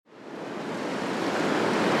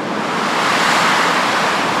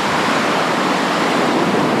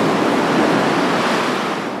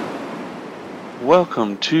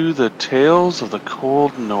welcome to the Tales of the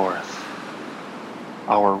Cold North,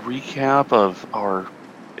 our recap of our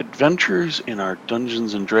adventures in our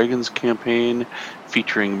Dungeons & Dragons campaign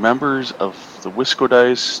featuring members of the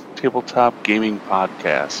WiscoDice Tabletop Gaming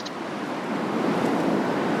Podcast.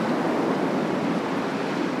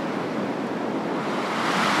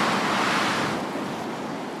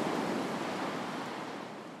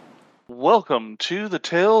 Welcome to the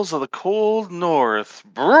Tales of the Cold North.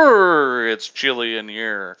 Brrr, it's chilly in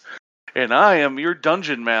here. And I am your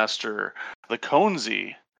Dungeon Master, the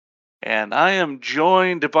Conzi. And I am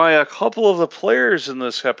joined by a couple of the players in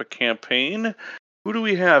this epic campaign. Who do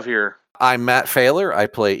we have here? I'm Matt Failer. I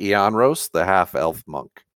play Eonros, the half-elf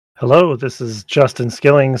monk. Hello, this is Justin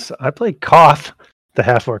Skillings. I play Koth, the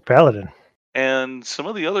half-orc paladin. And some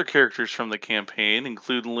of the other characters from the campaign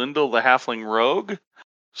include Lyndall, the halfling rogue,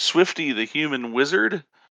 Swifty, the human wizard,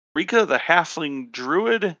 Rika, the halfling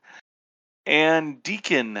druid, and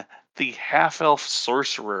Deacon, the half-elf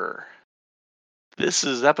sorcerer. This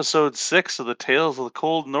is episode 6 of the Tales of the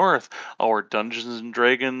Cold North, our Dungeons &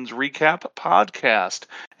 Dragons recap podcast.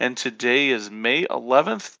 And today is May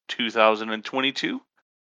 11th, 2022.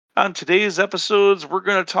 On today's episodes, we're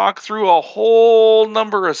going to talk through a whole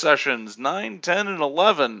number of sessions, 9, 10, and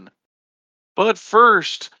 11. But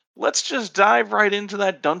first, let's just dive right into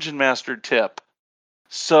that Dungeon Master tip.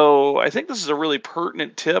 So I think this is a really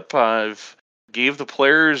pertinent tip. I've gave the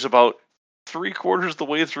players about 3/4 of the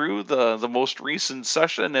way through the most recent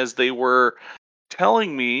session as they were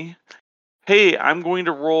telling me, hey, I'm going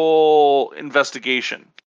to roll investigation.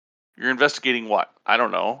 You're investigating what? I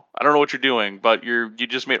don't know. I don't know what you're doing, but you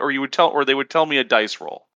just made, or they would tell me a dice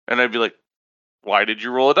roll. And I'd be like, why did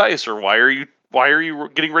you roll a dice? Or why are you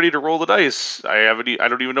getting ready to roll the dice? I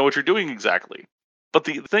don't even know what you're doing exactly. But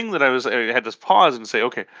the thing that I had to pause and say,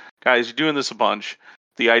 okay, guys, you're doing this a bunch.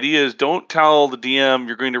 The idea is don't tell the DM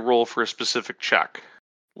you're going to roll for a specific check.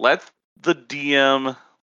 Let the DM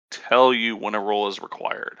tell you when a roll is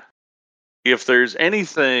required. If there's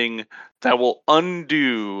anything that will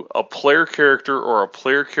undo a player character or a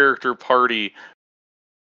player character party,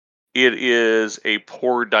 it is a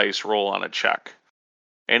poor dice roll on a check.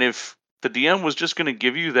 And if the DM was just going to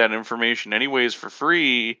give you that information anyways for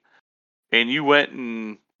free, and you went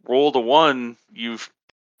and rolled a 1, you've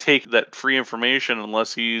taken that free information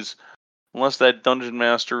unless that dungeon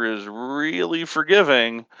master is really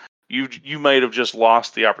forgiving, you might have just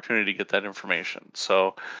lost the opportunity to get that information.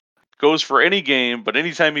 So it goes for any game, but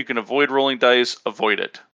anytime you can avoid rolling dice, avoid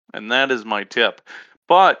it. And that is my tip.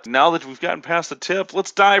 But now that we've gotten past the tip,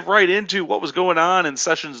 let's dive right into what was going on in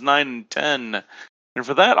sessions 9 and 10. And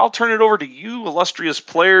for that, I'll turn it over to you, illustrious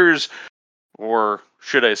players, or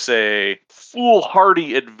should I say,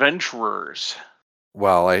 foolhardy adventurers.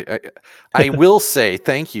 Well, I will say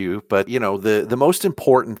thank you, but the most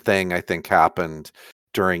important thing I think happened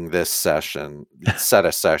during this set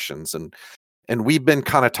of sessions, and we've been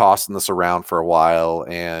kind of tossing this around for a while,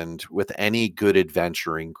 and with any good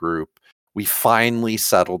adventuring group, we finally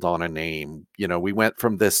settled on a name. We went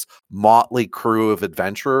from this motley crew of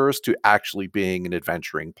adventurers to actually being an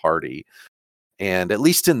adventuring party. And at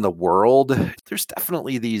least in the world, there's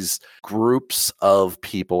definitely these groups of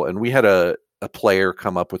people. And we had a player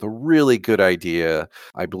come up with a really good idea.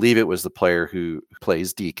 I believe it was the player who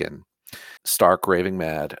plays Deacon, Stark Raving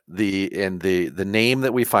Mad. The name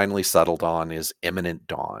that we finally settled on is Imminent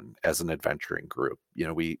Dawn as an adventuring group.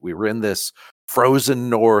 We were in this frozen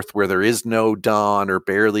north where there is no dawn or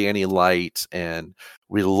barely any light, and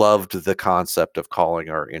we loved the concept of calling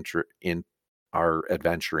our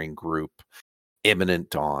adventuring group Imminent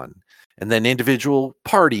Dawn. And then individual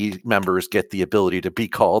party members get the ability to be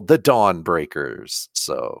called the Dawn Breakers.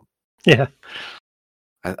 So yeah,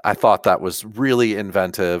 I thought that was really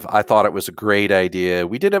inventive. I thought it was a great idea.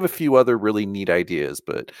 We did have a few other really neat ideas,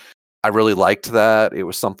 but I really liked that. It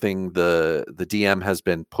was something the DM has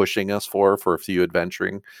been pushing us for a few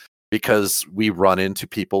adventuring, because we run into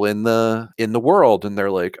people in the world and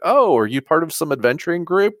they're like, oh, are you part of some adventuring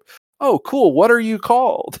group? Oh, cool. What are you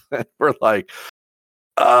called? And we're like,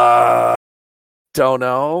 don't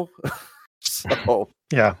know. So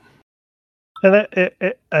yeah. And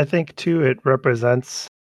I think too, it represents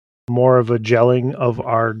more of a gelling of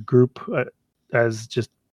our group as just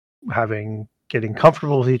getting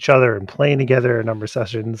comfortable with each other and playing together a number of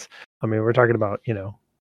sessions. I mean, we're talking about,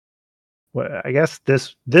 I guess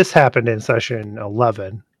this happened in session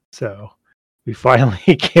 11. So we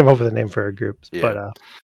finally came up with a name for our groups. Yeah.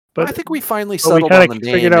 But I think we finally settled on the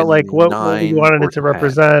name. Figured out like what we wanted it to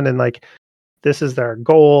represent, and like this is our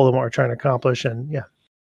goal and what we're trying to accomplish. And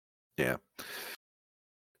yeah.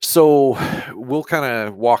 So we'll kind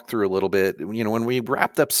of walk through a little bit. When we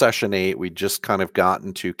wrapped up session 8, we just kind of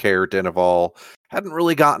gotten to Caer Dineval. Hadn't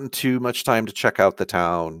really gotten too much time to check out the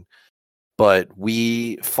town. But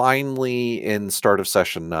we finally, in start of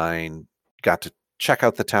session 9, got to check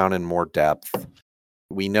out the town in more depth.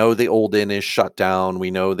 We know the old inn is shut down. We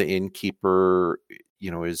know the innkeeper,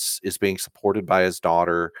 is being supported by his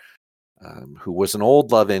daughter, who was an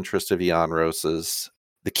old love interest of Jan Rose's.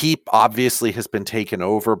 The keep obviously has been taken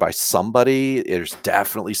over by somebody. There's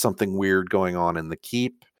definitely something weird going on in the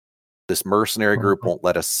keep. This mercenary group won't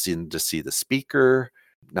let us in to see the speaker.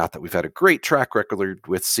 Not that we've had a great track record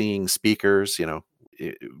with seeing speakers.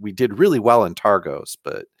 We did really well in Targos,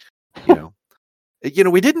 but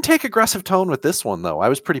we didn't take aggressive tone with this one, though. I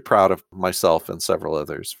was pretty proud of myself and several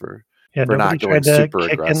others for not going super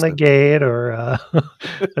kick aggressive. in the gate or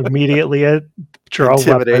immediately draw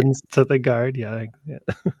weapons to the guard. Yeah.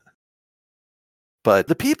 But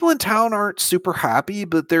the people in town aren't super happy,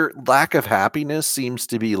 but their lack of happiness seems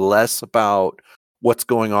to be less about what's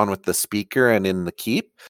going on with the speaker and in the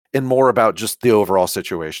keep, and more about just the overall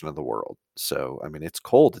situation of the world. So, I mean, it's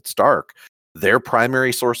cold, it's dark. Their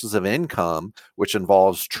primary sources of income, which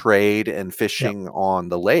involves trade and fishing on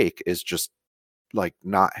the lake, is just like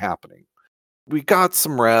not happening. We got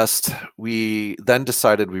some rest. We then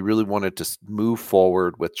decided we really wanted to move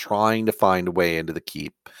forward with trying to find a way into the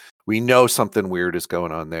keep. We know something weird is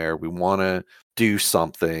going on there. We want to do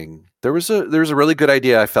something. There's a really good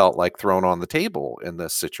idea I felt like thrown on the table in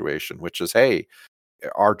this situation, which is, hey,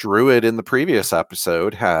 our druid in the previous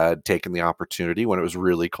episode had taken the opportunity when it was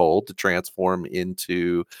really cold to transform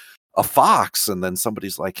into a fox, and then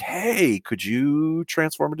somebody's like, hey, could you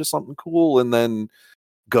transform into something cool and then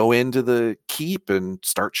go into the keep and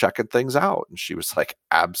start checking things out? And she was like,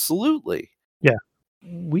 absolutely. Yeah.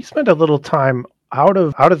 We spent a little time out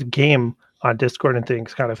of the game on Discord and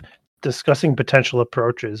things, kind of discussing potential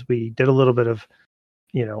approaches. We did a little bit of,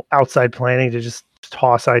 outside planning to just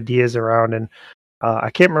toss ideas around. And I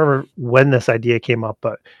can't remember when this idea came up,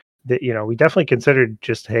 but we definitely considered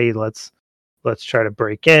just, hey, let's try to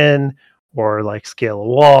break in, or like scale a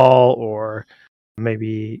wall, or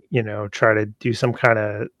maybe try to do some kind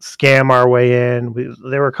of scam our way in.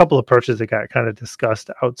 There were a couple of approaches that got kind of discussed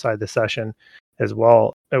outside the session as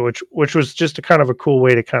well, which was just a kind of a cool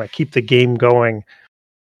way to kind of keep the game going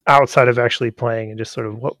outside of actually playing, and just sort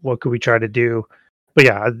of what could we try to do. But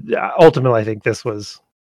yeah, ultimately I think this was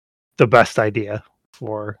the best idea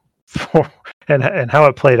for and how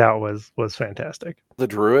it played out was fantastic. The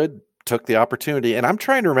druid took the opportunity, and I'm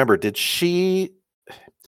trying to remember, did she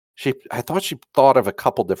I thought she thought of a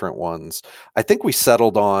couple different ones. I think we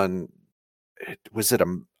settled on, was it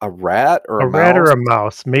a rat or a mouse? Rat or a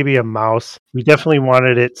mouse? Maybe a mouse. We definitely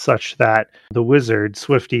wanted it such that the wizard,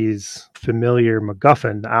 Swifty's familiar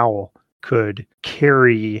MacGuffin, the owl, could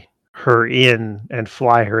carry her in and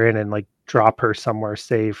fly her in and like drop her somewhere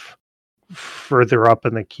safe, further up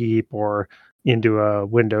in the keep, or into a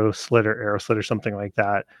window slit or arrow slit or something like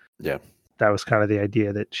that. Yeah. That was kind of the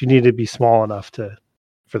idea, that she needed to be small enough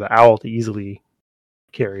for the owl to easily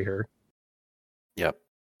carry her. Yep.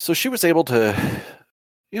 So she was able to,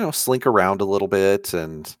 slink around a little bit,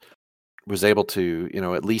 and was able to,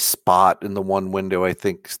 at least spot in the one window, I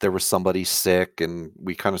think there was somebody sick, and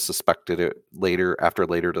we kind of suspected it after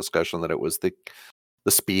later discussion that it was the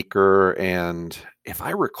speaker. And if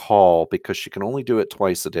I recall, because she can only do it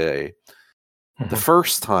twice a day, the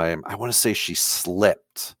first time I want to say she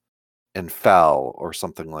slipped and fell or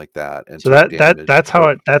something like that. And so that's how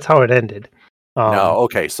it ended. No,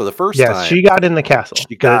 okay. So the first time, she got in the castle.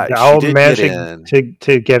 The owl managed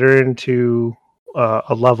to get her into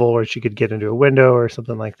a level where she could get into a window or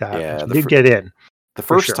something like that. Yeah, she did get in. The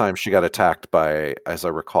first time she got attacked by, as I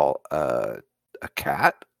recall, a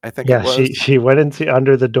cat. I think. Yeah, it was. She went into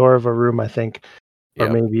under the door of a room, I think, or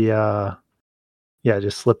maybe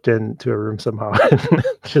just slipped into a room somehow and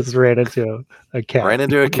just ran into a cat. Ran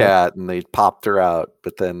into a cat, and they popped her out.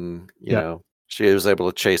 But then, you know, she was able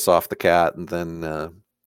to chase off the cat, and then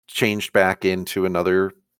changed back into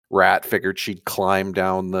another rat. Figured she'd climb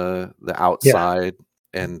down the outside,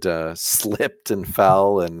 and slipped and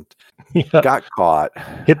fell and got caught.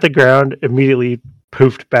 Hit the ground, immediately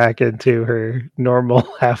poofed back into her normal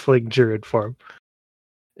halfling druid form.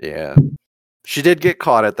 Yeah. She did get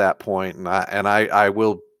caught at that point, and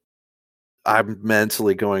I'm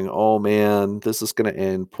mentally going, oh man, this is going to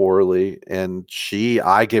end poorly. And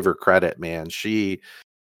I give her credit, man. She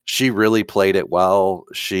really played it well.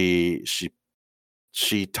 She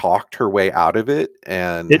talked her way out of it,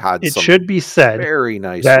 and it should be said very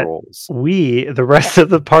nice that rolls. The rest of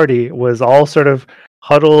the party, was all sort of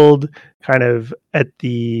huddled kind of at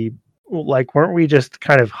the, like, weren't we just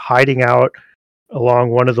kind of hiding out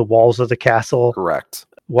along one of the walls of the castle Correct.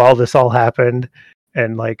 while this all happened?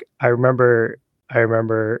 And like, I remember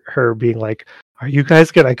her being like, "Are you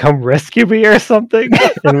guys gonna come rescue me or something?"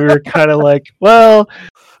 And we were kind of like, "Well,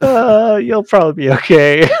 you'll probably be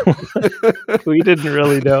okay." We didn't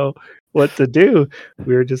really know what to do.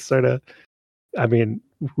 We were just sort of, I mean,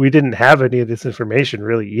 we didn't have any of this information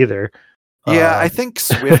really either. Yeah, I think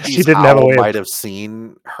She Swifty's didn't have a owl way of, might have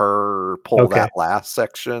seen her pull okay. that last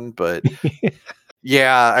section, but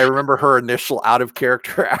yeah, I remember her initial out of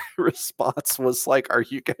character response was like, "Are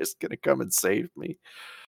you guys gonna come and save me?"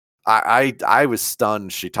 I was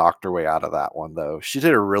stunned she talked her way out of that one though.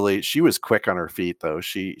 She was quick on her feet though.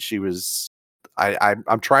 She was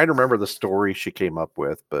I'm trying to remember the story she came up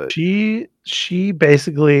with, but She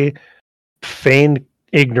basically feigned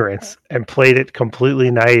ignorance and played it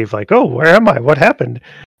completely naive, like, "Oh, where am I? What happened?"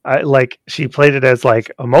 She played it as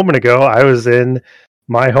like, a moment ago I was in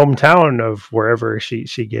my hometown of wherever she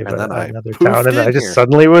gave and then I another town, poofed and I in just here.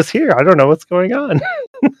 suddenly was here. I don't know what's going on.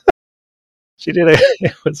 She did it.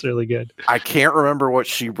 It was really good. I can't remember what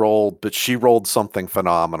she rolled, but she rolled something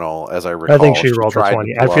phenomenal, as I I think recall. she She rolled a tried to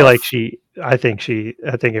 20. I feel bluff. like I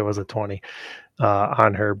think it was a 20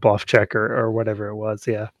 on her bluff check or whatever it was.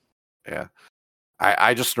 Yeah. Yeah.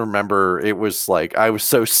 I just remember it was like I was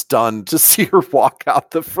so stunned to see her walk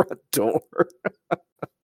out the front door.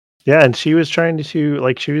 Yeah, and she was trying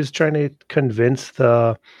to convince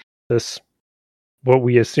this, what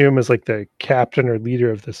we assume is like the captain or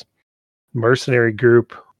leader of this mercenary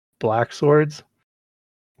group, Black Swords,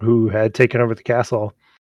 who had taken over the castle.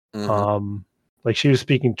 Mhm. Like, she was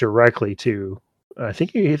speaking directly to, I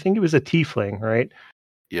think it was a tiefling, right?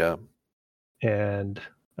 Yeah. And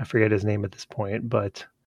I forget his name at this point, but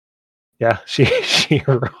yeah, she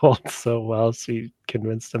rolled so well. She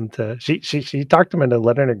convinced him to, she talked him into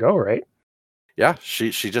letting her go, right? Yeah,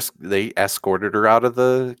 they escorted her out of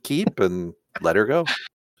the keep and let her go.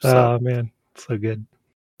 So Oh man, so good.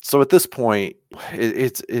 at this point,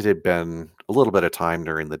 it had been a little bit of time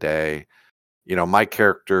during the day. You know, my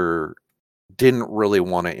character didn't really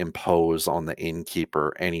want to impose on the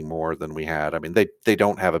innkeeper any more than we had. I mean, they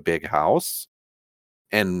don't have a big house,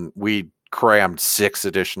 and we crammed 6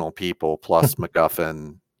 additional people plus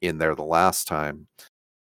MacGuffin in there the last time.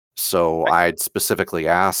 So I'd specifically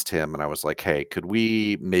asked him, and I was like, "Hey, could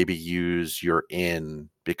we maybe use your inn?"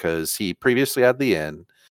 Because he previously had the inn,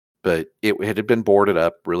 but it had been boarded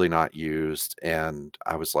up, really not used. And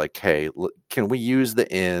I was like, "Hey, can we use the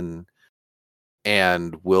inn?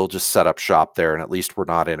 And we'll just set up shop there, and at least we're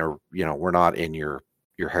not we're not in your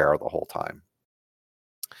hair the whole time."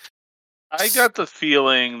 I got the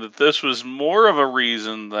feeling that this was more of a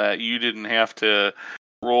reason that you didn't have to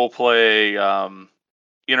role play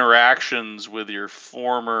interactions with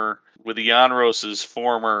with Janros's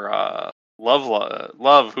former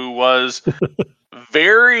love, who was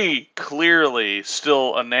very clearly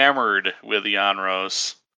still enamored with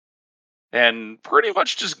Janros and pretty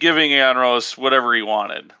much just giving Janros whatever he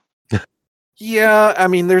wanted. Yeah, I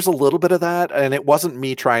mean, there's a little bit of that, and it wasn't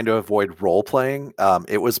me trying to avoid role playing.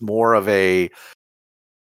 It was more of the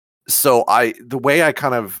way I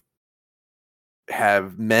kind of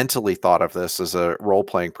have mentally thought of this as a role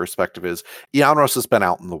playing perspective is Janros has been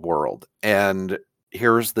out in the world, and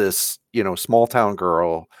here's this, small town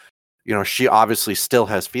girl. She obviously still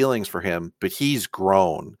has feelings for him, but he's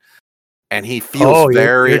grown and he feels Oh,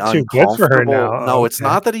 very you're too good for her uncomfortable. now. No, it's Okay.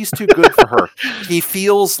 not that he's too good for her. He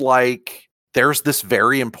feels like there's this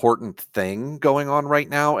very important thing going on right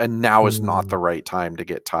now, and now is not the right time to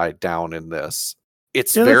get tied down in this.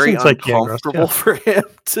 It's Yeah, that very seems like Yangros. uncomfortable Yeah. for him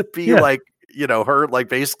to be Yeah. like, her like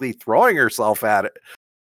basically throwing herself at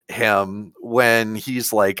him when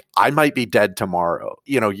he's like, "I might be dead tomorrow.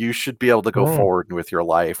 You should be able to go Mm. forward with your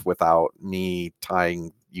life without me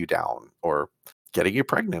tying you down or getting you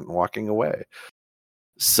pregnant and walking away."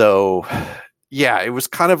 So, yeah, it was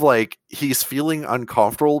kind of like he's feeling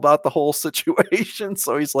uncomfortable about the whole situation.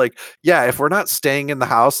 So he's like, "Yeah, if we're not staying in the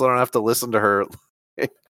house, I don't have to listen to her."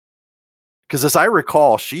 Because as I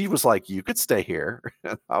recall, she was like, "You could stay here."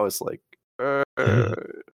 And I was like,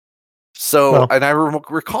 So, Well, and I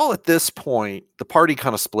recall at this point, the party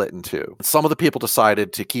kind of split in two. Some of the people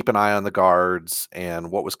decided to keep an eye on the guards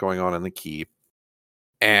and what was going on in the keep.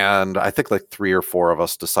 And I think like 3 or 4 of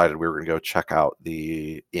us decided we were going to go check out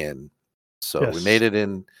the inn. So we made yes. it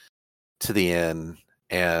in to the inn.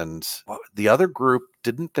 And the other group,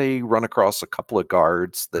 didn't they run across a couple of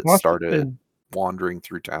guards that Must have started been wandering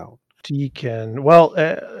through town? Deacon. Well,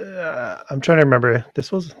 I'm trying to remember.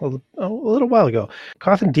 This was a little while ago.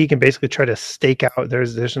 Koth and Deacon basically try to stake out.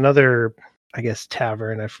 There's another, I guess,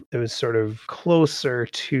 tavern. It was sort of closer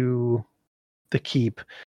to the keep,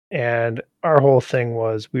 and our whole thing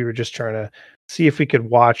was we were just trying to see if we could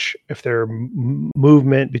watch if there were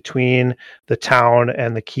movement between the town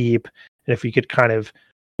and the keep, and if we could kind of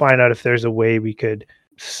find out if there's a way we could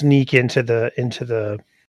sneak into the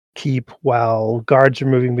keep while guards are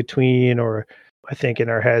moving between. Or I think in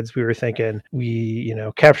our heads we were thinking we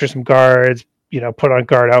capture some guards, put on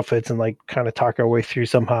guard outfits and like kind of talk our way through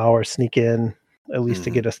somehow, or sneak in at least to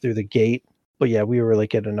get us through the gate. But yeah, we were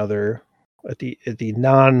like at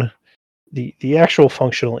the actual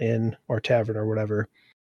functional inn or tavern or whatever,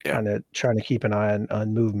 kind of trying to keep an eye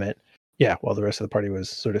on movement. Yeah, while the rest of the party was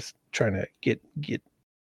sort of trying to get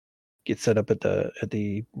set up at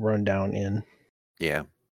the rundown inn. Yeah.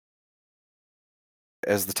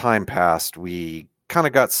 As the time passed, we kind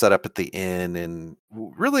of got set up at the inn and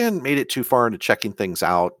really hadn't made it too far into checking things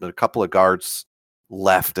out. A couple of guards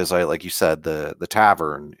left, as like you said, the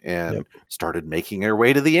tavern, and started making their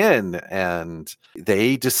way to the inn, and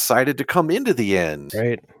they decided to come into the inn.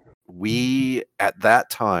 Right. We at that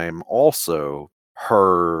time also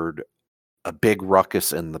heard a big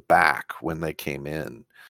ruckus in the back when they came in,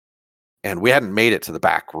 and we hadn't made it to the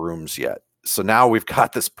back rooms yet. So now we've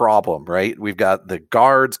got this problem, right? We've got the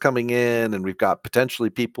guards coming in, and we've got potentially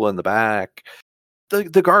people in the back.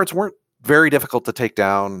 The guards weren't very difficult to take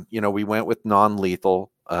down. We went with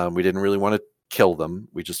non-lethal. We didn't really want to kill them.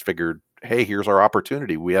 We just figured, hey, here's our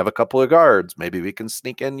opportunity. We have a couple of guards. Maybe we can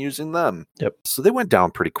sneak in using them. Yep. So they went down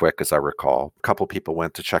pretty quick, as I recall. A couple people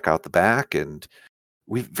went to check out the back, and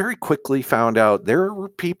we very quickly found out there were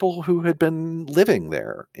people who had been living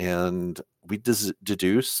there. And we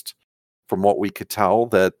deduced from what we could tell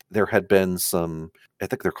that there had been some, I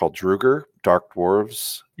think they're called Druger, dark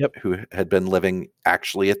dwarves, who had been living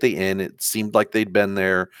actually at the inn. It seemed like they'd been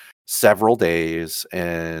there several days.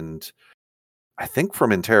 And I think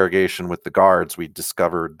from interrogation with the guards, we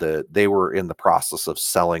discovered that they were in the process of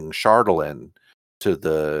selling Chardolin to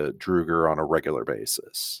the Druger on a regular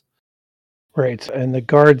basis. Right. And the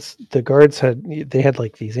guards had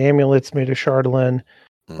like these amulets made of Chardolin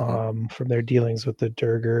from their dealings with the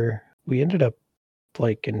Druger. We ended up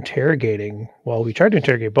like interrogating. Well, we tried to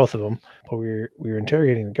interrogate both of them, but we were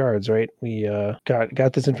interrogating the guards, right? We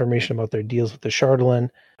got this information about their deals with the Chardolin.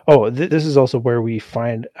 Oh, this is also where we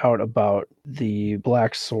find out about the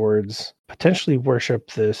Black Swords potentially worship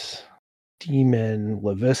this demon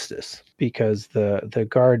Levistus, because the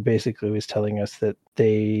guard basically was telling us that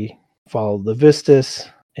they followed Levistus,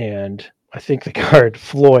 and I think the guard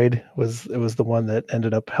Floyd was the one that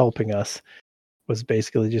ended up helping us. Was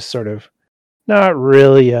basically just sort of not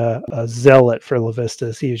really a zealot for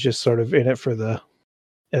Levistus. He was just sort of in it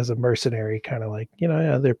as a mercenary, kind of like,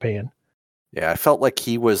 they're paying. Yeah, I felt like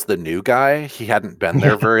he was the new guy. He hadn't been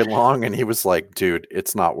there very long, and he was like, dude,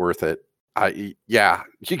 it's not worth it. You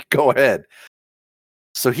go ahead.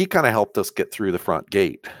 So he kind of helped us get through the front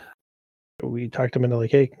gate. We talked him into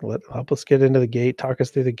like, hey, help us get into the gate, talk us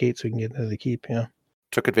through the gate so we can get into the keep. Yeah.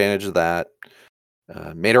 Took advantage of that,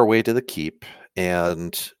 made our way to the keep.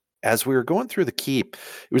 And as we were going through the keep,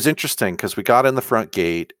 it was interesting because we got in the front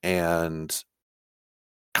gate and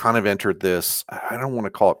kind of entered this, I don't want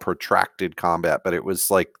to call it protracted combat, but it was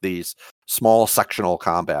like these small sectional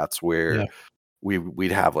combats where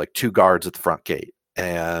we'd have like two guards at the front gate.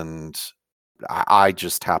 And I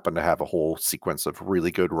just happened to have a whole sequence of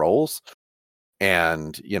really good rolls.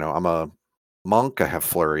 And, I'm a monk, I have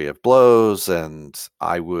flurry of blows, and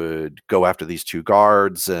I would go after these two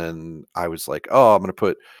guards, and I was like, oh, I'm going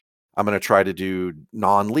to try to do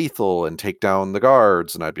non-lethal and take down the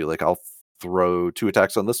guards. And I'd be like, I'll throw 2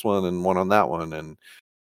 attacks on this one and 1 on that one. And,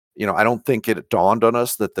 I don't think it dawned on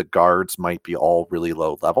us that the guards might be all really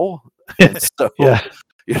low level. And so,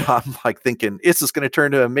 I'm like thinking, is this going to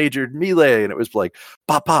turn to a major melee? And it was like,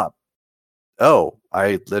 pop, pop. Oh,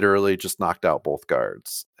 I literally just knocked out both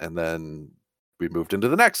guards. And then we moved into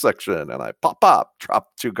the next section, and I pop,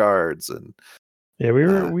 dropped 2 guards. And yeah,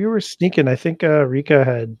 we were sneaking. I think Rika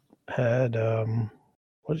had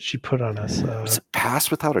what did she put on us? Was it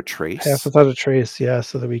pass without a trace? Pass without a trace, yeah,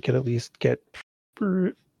 so that we could at least get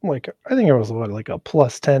like, I think it was like a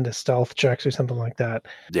 +10 to stealth checks or something like that.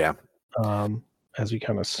 Yeah. As we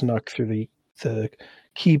kind of snuck through the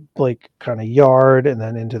keep, like kind of yard, and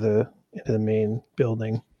then into the main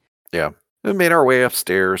building. Yeah. We made our way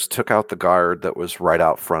upstairs, took out the guard that was right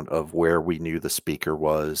out front of where we knew the speaker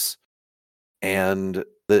was. And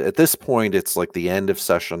at this point, it's like the end of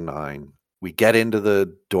session 9. We get into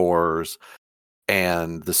the doors,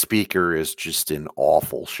 And the speaker is just in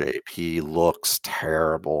awful shape. He looks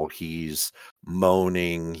terrible. He's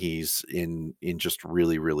moaning. He's in just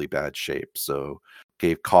really, really bad shape. So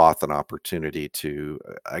gave Koth an opportunity to.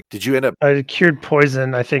 Did you end up? I cured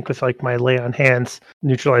poison, I think, with like my lay on hands,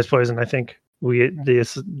 neutralized poison. I think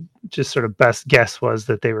this just sort of best guess was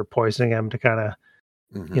that they were poisoning him to kind of,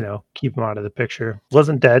 keep him out of the picture.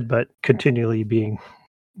 Wasn't dead, but continually being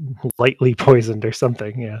lightly poisoned or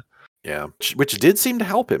something. Yeah. Yeah, which did seem to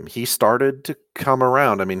help him. He started to come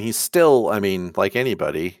around. I mean, he's still, like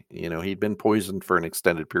anybody, he'd been poisoned for an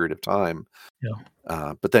extended period of time.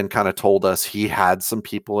 Yeah. But then kind of told us he had some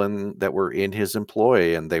people that were in his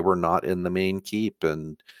employ and they were not in the main keep.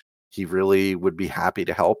 And he really would be happy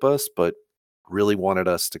to help us, but really wanted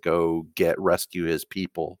us to go rescue his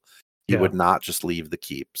people. He would not just leave the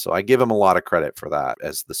keep. So I give him a lot of credit for that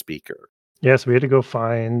as the speaker. Yeah, so we had to go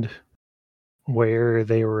find where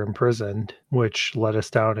they were imprisoned, which led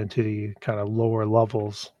us down into the kind of lower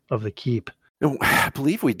levels of the keep. I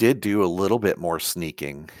believe we did do a little bit more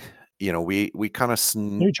sneaking. We kind of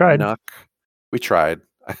snuck. We tried.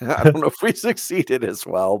 I don't know if we succeeded as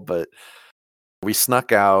well, but we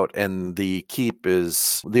snuck out, and the keep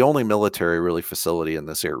is the only military really facility in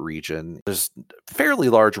this region. There's a fairly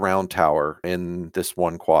large round tower in this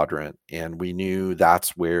one quadrant, and we knew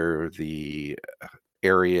that's where the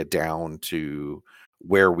area down to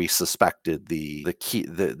where we suspected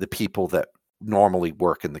the people that normally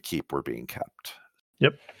work in the keep were being kept.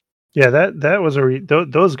 Yep. Yeah, that was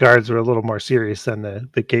those guards were a little more serious than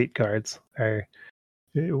the gate guards.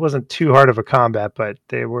 It wasn't too hard of a combat, but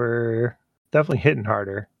they were definitely hitting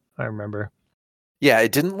harder, I remember. Yeah,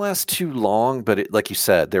 it didn't last too long, but like you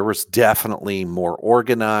said, there was definitely more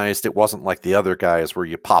organized. It wasn't like the other guys where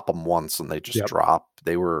you pop them once and they just drop.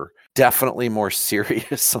 They were definitely more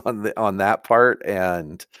serious on that part,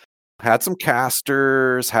 and had some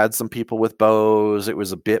casters, had some people with bows. It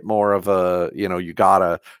was a bit more of a, you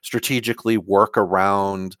gotta strategically work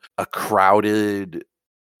around a crowded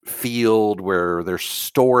field where they're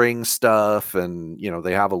storing stuff, and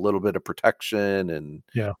they have a little bit of protection, and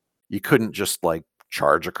you couldn't just like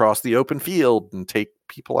charge across the open field and take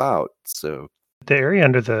people out. So the area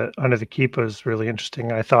under the keep was really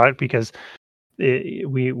interesting, I thought, because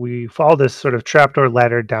we followed this sort of trapdoor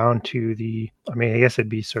ladder down to I guess it'd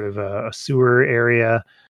be sort of a sewer area.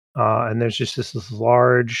 And there's just this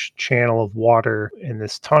large channel of water in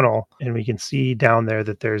this tunnel. And we can see down there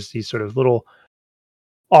that there's these sort of little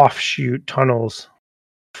offshoot tunnels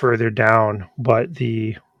further down. But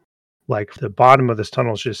the bottom of this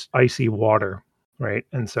tunnel is just icy water, right?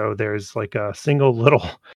 And so there's like a single little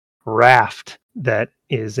raft that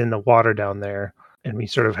is in the water down there. And we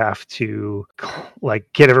sort of have to like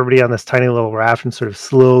get everybody on this tiny little raft and sort of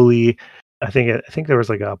slowly, I think there was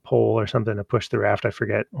like a pole or something to push the raft, I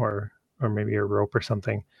forget, or maybe a rope or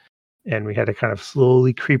something. And we had to kind of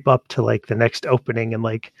slowly creep up to like the next opening and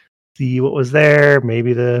like see what was there.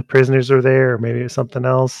 Maybe the prisoners were there, or maybe it was something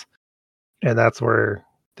else. And that's where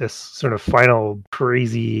this sort of final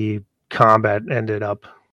crazy combat ended up,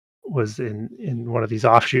 was in one of these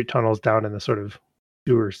offshoot tunnels down in the sort of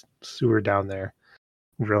sewer down there.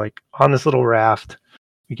 We're like on this little raft.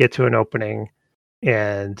 We get to an opening,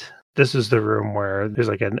 and this is the room where there's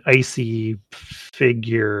like an icy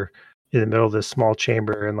figure in the middle of this small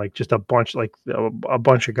chamber, and like just a bunch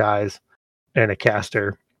of guys and a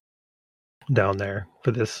caster down there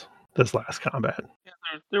for this last combat.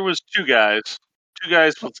 Yeah, there was two guys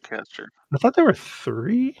plus a caster. I thought there were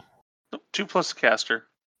three. Nope, 2 plus a caster.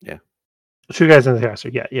 Yeah, 2 guys in the caster.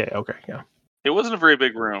 Yeah, okay, yeah. It wasn't a very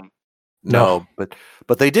big room. No,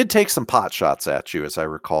 but they did take some pot shots at you, as I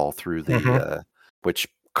recall, through the which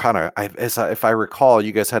kind of, if I recall,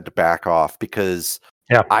 you guys had to back off because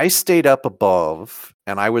I stayed up above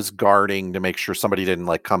and I was guarding to make sure somebody didn't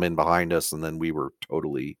like come in behind us, and then we were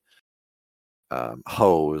totally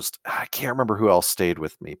hosed. I can't remember who else stayed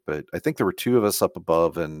with me, but I think there were 2 of us up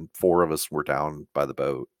above and 4 of us were down by the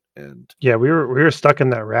boat. And yeah, we were stuck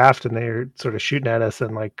in that raft, and they were sort of shooting at us,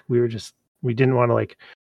 and like we didn't want to like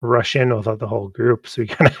rush in without the whole group, so we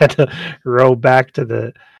kind of had to row back to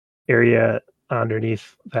the area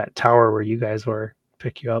underneath that tower where you guys were,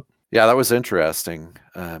 pick you up. Yeah, that was interesting.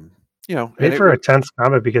 Made for a tense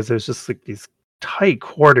combat because there's just like these tight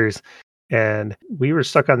quarters, and we were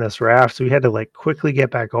stuck on this raft, so we had to like quickly get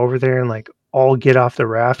back over there and like all get off the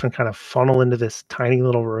raft and kind of funnel into this tiny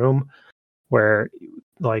little room where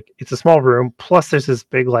like it's a small room, plus there's this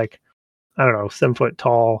big like, I don't know, 7-foot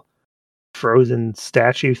tall frozen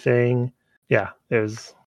statue thing. Yeah, it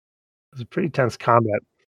was a pretty tense combat.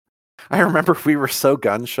 I remember we were so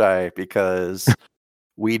gun shy because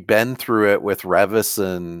we'd been through it with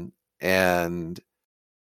Revison, and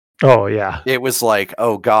Oh yeah, it was like,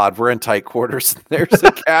 oh God, we're in tight quarters. There's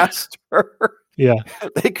a caster. yeah.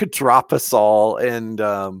 They could drop us all, and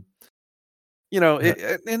Yeah.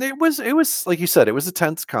 it was like you said, it was a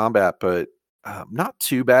tense combat, but not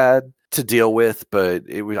too bad to deal with. But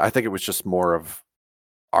I think it was just more of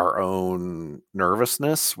our own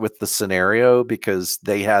nervousness with the scenario because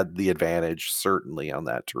they had the advantage certainly on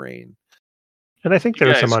that terrain. And I think You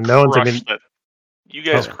there were some guys unknowns. I crushed mean, that. You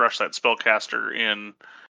guys Oh. crushed that spellcaster in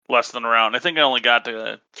less than a round. I think I only got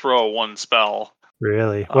to throw one spell.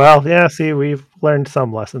 really? Well, yeah. See, we've learned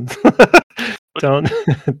some lessons. don't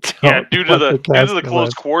Yeah, don't due to let the caster close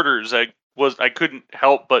live. quarters, I couldn't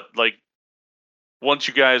help but like once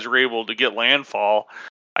you guys were able to get landfall,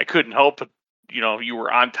 I couldn't help but you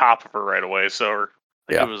were on top of her right away. So I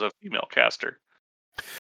think Yeah. it was a female caster.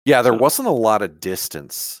 Yeah, there So- wasn't a lot of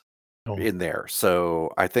distance Oh. in there.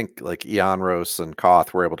 So I think like Ianros and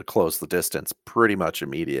Koth were able to close the distance pretty much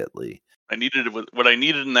immediately. what I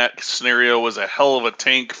needed in that scenario was a hell of a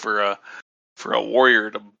tank for a warrior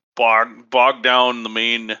to bog down the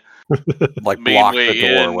main Like main block way the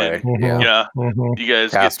doorway. in. Mhm. Yeah. Yeah, Mhm. you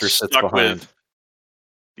guys Caster get sits stuck behind. with.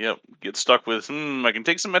 Yep, get stuck with. I can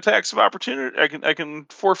take some attacks of opportunity. I can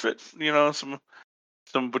forfeit.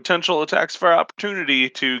 Some potential attacks for opportunity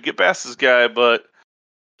to get past this guy, but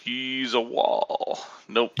he's a wall.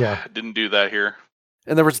 Nope, Yeah. didn't do that here.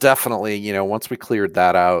 And there was definitely, once we cleared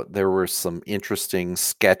that out, there were some interesting,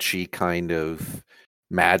 sketchy kind of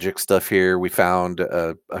magic stuff here. We found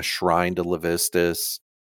a shrine to Levistus.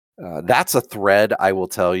 That's a thread, I will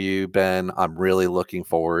tell you, Ben, I'm really looking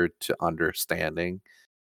forward to understanding.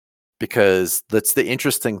 Because that's the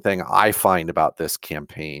interesting thing I find about this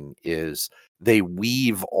campaign is they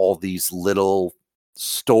weave all these little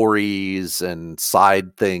stories and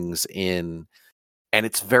side things in, and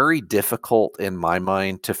it's very difficult in my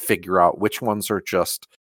mind to figure out which ones are just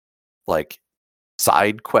like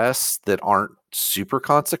side quests that aren't super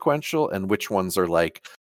consequential and which ones are like,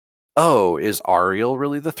 oh, is Ariel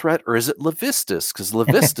really the threat, or is it Levistus? Because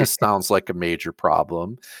Levistus sounds like a major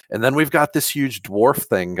problem. And then we've got this huge dwarf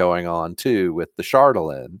thing going on too with the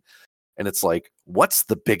Chardalyn. And it's like, what's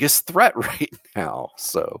the biggest threat right now?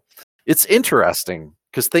 So it's interesting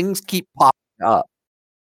because things keep popping up.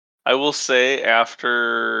 I will say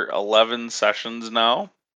after 11 sessions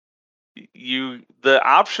now, the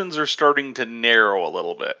options are starting to narrow a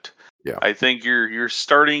little bit. Yeah. I think you're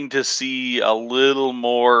starting to see a little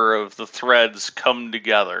more of the threads come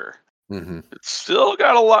together. Mm-hmm. It's still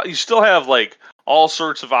got a lot. You still have like all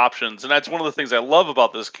sorts of options, and that's one of the things I love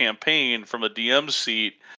about this campaign from a DM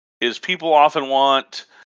seat is people often want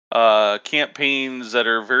campaigns that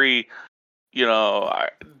are very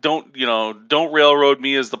don't railroad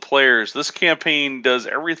me as the players. This campaign does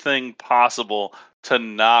everything possible to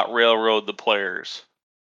not railroad the players.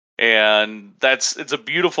 And it's a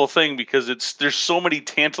beautiful thing because there's so many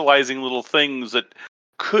tantalizing little things that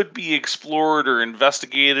could be explored or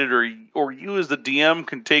investigated, or you as the DM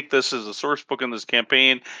can take this as a source book in this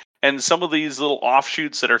campaign, and some of these little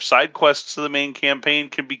offshoots that are side quests to the main campaign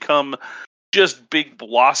can become just big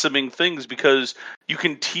blossoming things because you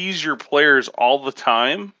can tease your players all the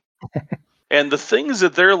time. And the things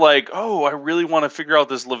that they're like, oh, I really want to figure out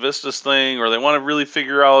this Levistus thing, or they want to really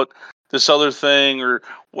figure out this other thing, or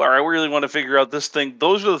I really want to figure out this thing.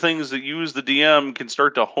 Those are the things that you as the DM can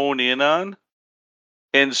start to hone in on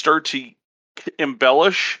and start to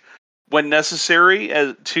embellish when necessary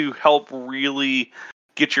to help really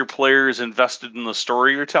get your players invested in the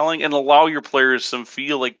story you're telling and allow your players some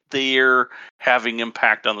feel like they're having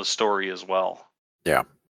impact on the story as well. Yeah.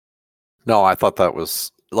 No, I thought that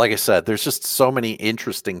was, like I said, there's just so many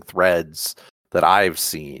interesting threads that I've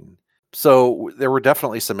seen. So there were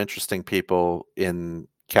definitely some interesting people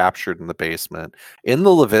captured in the basement. In the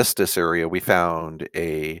Levistus area, we found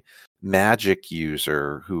a magic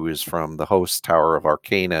user who is from the host tower of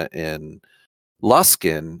Arcana in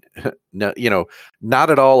Luskin. No, not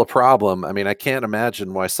at all a problem. I mean, I can't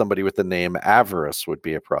imagine why somebody with the name Avarice would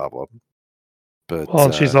be a problem. But Well,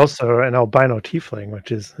 and she's also an albino tiefling,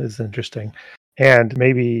 which is interesting, and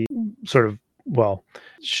maybe sort of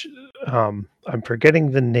I'm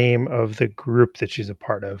forgetting the name of the group that she's a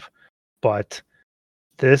part of, but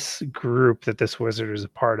this group that this wizard is a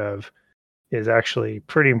part of is actually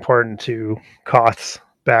pretty important to Koth's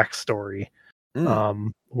backstory.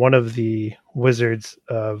 One of the wizards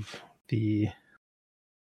of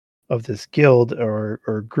this guild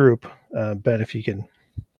or group, Ben, if you can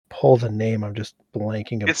pull the name, I'm just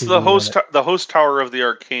blanking completely. It's the host tower of the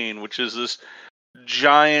Arcane, which is this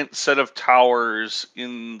giant set of towers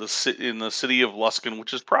in the city of Luskan,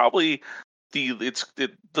 which is probably the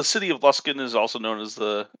city of Luskan is also known as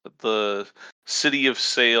the city of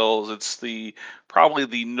sails. It's probably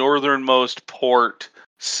the northernmost port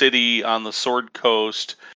city on the Sword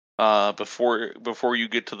Coast, before you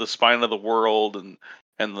get to the spine of the world and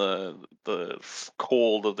the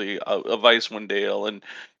cold of Icewind Dale. And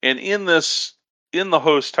in the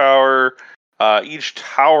host tower, each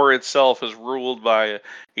tower itself is ruled by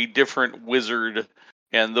a different wizard,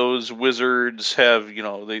 and those wizards have,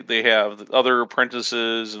 they have other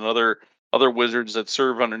apprentices and other wizards that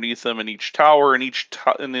serve underneath them in each tower,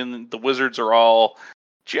 and then the wizards are all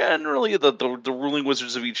generally the ruling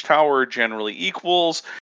wizards of each tower are generally equals,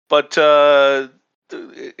 but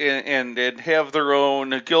and have their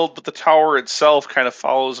own guild, but the tower itself kind of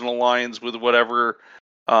follows and aligns with whatever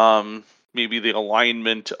maybe the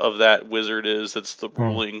alignment of that wizard is. That's the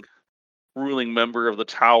ruling member of the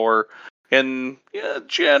tower. And yeah,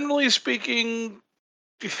 generally speaking,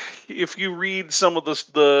 if you read some of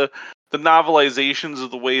the novelizations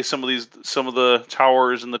of the way some of the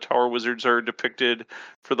towers and the tower wizards are depicted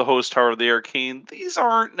for the host tower of the arcane, these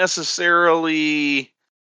aren't necessarily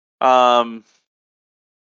they're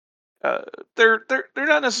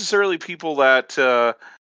not necessarily people that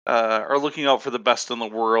are looking out for the best in the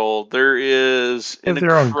world. There is an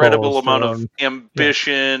their own incredible goals, amount of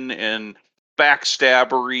ambition and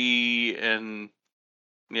backstabbery, and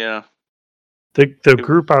yeah. The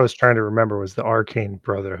group I was trying to remember was the Arcane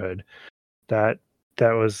Brotherhood. That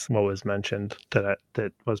was what was mentioned. That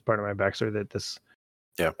was part of my backstory. That this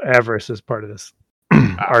Avarice is part of this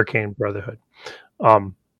Arcane Brotherhood,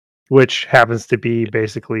 which happens to be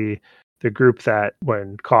basically the group that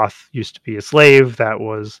when Koth used to be a slave, that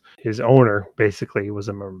was his owner. Basically, was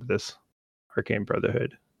a member of this Arcane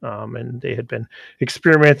Brotherhood. And they had been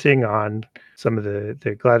experimenting on some of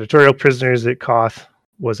the gladiatorial prisoners that Koth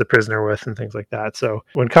was a prisoner with and things like that. So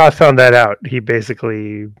when Koth found that out, he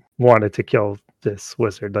basically wanted to kill this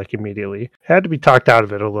wizard like immediately. Had to be talked out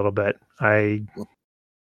of it a little bit.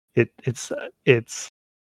 It's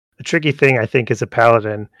a tricky thing, I think, as a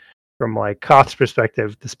paladin. From like Koth's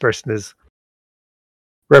perspective, this person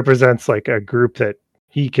represents like a group that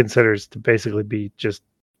he considers to basically be just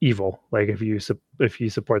evil. Like if you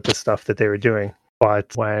support the stuff that they were doing.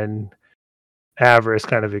 But when Avarice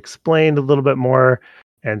kind of explained a little bit more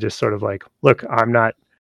and just sort of like, look,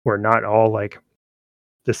 we're not all like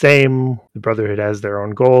the same. The Brotherhood has their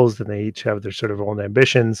own goals and they each have their sort of own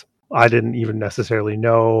ambitions. I didn't even necessarily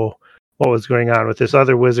know what was going on with this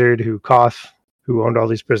other wizard who owned all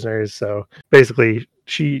these prisoners. So basically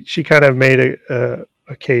she kind of made a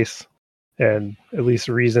case and at least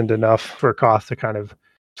reasoned enough for Koth to kind of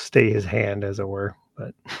stay his hand, as it were.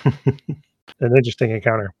 But an interesting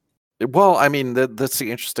encounter. Well, I mean, that's the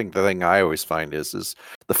interesting thing I always find is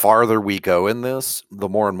the farther we go in this, the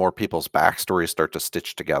more and more people's backstories start to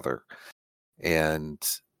stitch together. And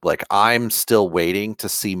like, I'm still waiting to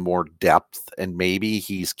see more depth, and maybe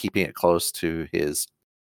he's keeping it close to his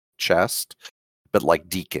chest. But like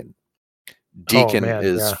Deacon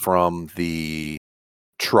is from the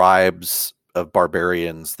tribes of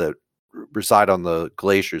barbarians that reside on the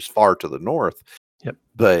glaciers far to the north. Yep.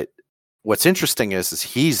 But what's interesting is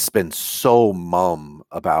he's been so mum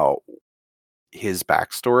about his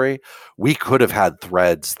backstory. We could have had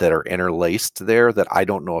threads that are interlaced there that I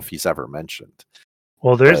don't know if he's ever mentioned.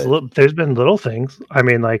 Well, there's been little things. I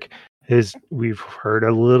mean, like we've heard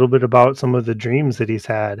a little bit about some of the dreams that he's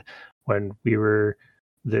had when we were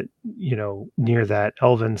near that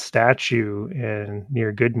elven statue and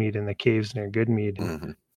near Goodmead, in the caves near Goodmead.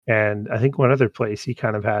 Mm-hmm. And I think one other place he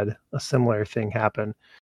kind of had a similar thing happen.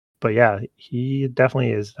 But yeah, he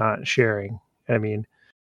definitely is not sharing. I mean,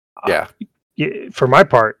 for my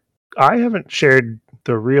part, I haven't shared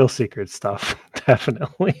the real secret stuff,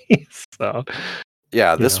 definitely. So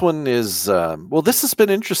yeah, this one is this has been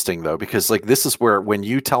interesting though, because like this is where when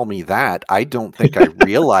you tell me that, I don't think I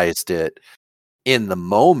realized it in the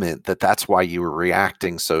moment that's why you were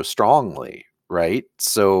reacting so strongly, right?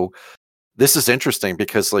 So this is interesting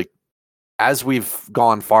because like as we've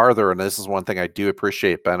gone farther, and this is one thing I do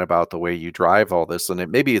appreciate, Ben, about the way you drive all this, and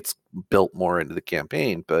maybe it's built more into the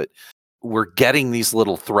campaign, but we're getting these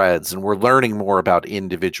little threads and we're learning more about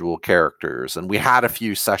individual characters. And we had a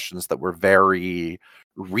few sessions that were very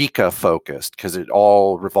Rika focused because it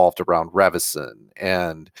all revolved around Revison.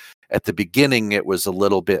 And at the beginning, it was a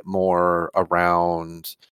little bit more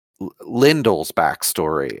around Lyndall's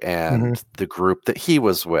backstory and the group that he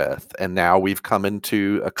was with. And now we've come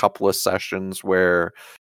into a couple of sessions where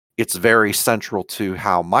it's very central to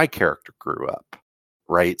how my character grew up,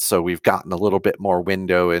 right? So we've gotten a little bit more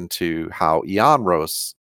window into how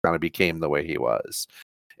Ianros kind of became the way he was.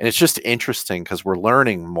 And it's just interesting because we're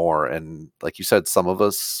learning more. And like you said, some of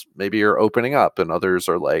us maybe are opening up and others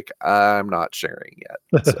are like, I'm not sharing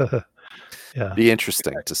yet. So Yeah. be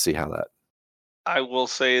interesting to see how that. I will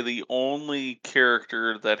say the only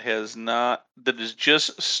character that is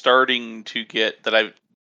just starting to get, that I've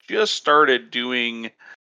just started doing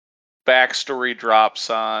backstory drops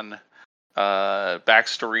on,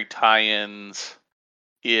 backstory tie-ins,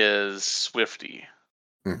 is Swifty.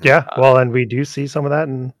 Mhm. Yeah. Well, and we do see some of that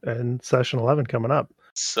in session 11 coming up.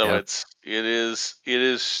 So Yeah. it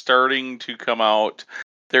is starting to come out.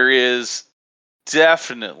 There is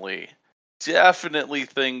definitely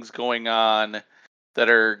things going on that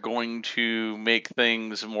are going to make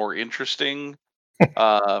things more interesting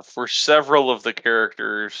for several of the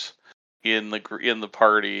characters in the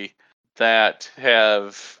party that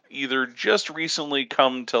have either just recently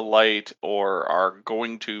come to light or are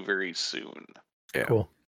going to very soon. Yeah. Cool.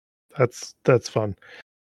 That's fun.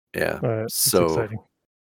 Yeah. It's exciting.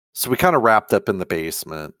 So we kind of wrapped up in the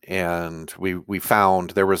basement, and we found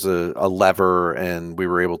there was a lever, and we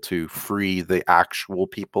were able to free the actual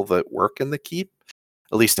people that work in the keep,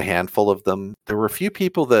 at least a handful of them. There were a few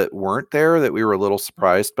people that weren't there that we were a little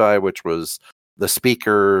surprised by, which was the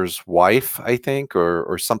speaker's wife, I think,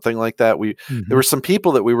 or something like that. There were some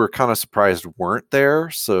people that we were kind of surprised weren't there,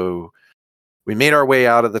 so we made our way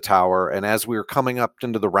out of the tower, and as we were coming up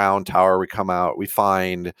into the round tower, we come out, we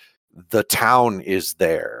find the town is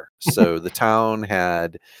there. So the town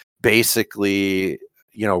had basically,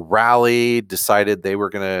 rallied, decided they were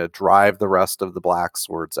going to drive the rest of the Black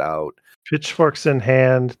Swords out. Pitchforks in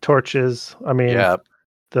hand, torches. I mean, Yeah,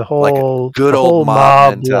 the like a whole good the old whole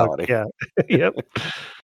mob look. mentality. Yeah. Yep.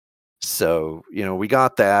 So, we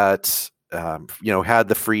got that, had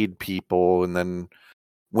the freed people, and then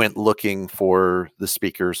went looking for the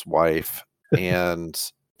speaker's wife and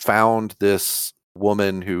found this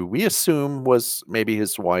woman who we assume was maybe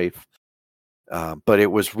his wife, but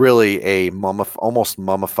it was really a almost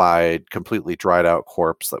mummified, completely dried out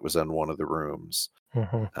corpse that was in one of the rooms.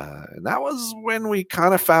 And that was when we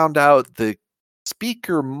kind of found out the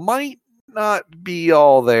speaker might not be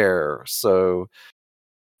all there. So,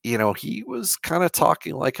 he was kind of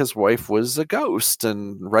talking like his wife was a ghost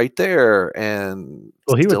and right there and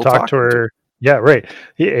Well, he would still talk to talking to her. her. Yeah, right.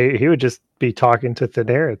 He would just be talking to thin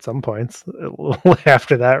air at some points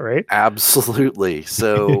after that, right? Absolutely.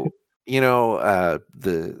 So, the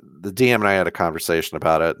DM and I had a conversation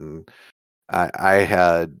about it, and I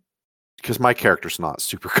had, because my character's not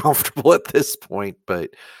super comfortable at this point,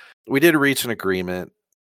 but we did reach an agreement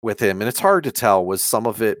with him, and it's hard to tell, was some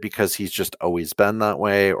of it because he's just always been that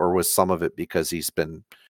way, or was some of it because he's been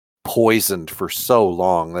poisoned for so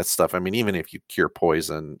long. That stuff, I mean, even if you cure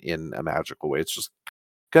poison in a magical way, it's just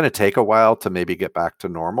going to take a while to maybe get back to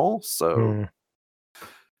normal. So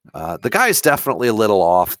the guy's definitely a little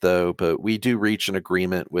off, though, but we do reach an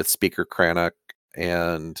agreement with Speaker Cranach,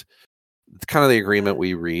 and kind of the agreement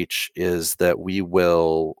we reach is that we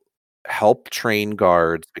will help train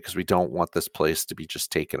guards because we don't want this place to be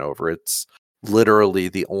just taken over. It's literally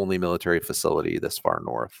the only military facility this far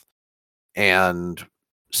north. And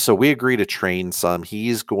so we agree to train some.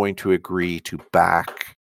 He's going to agree to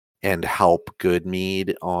back and help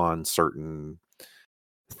Goodmead on certain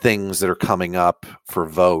things that are coming up for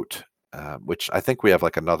vote, which I think we have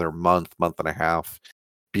like another month and a half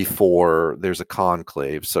before there's a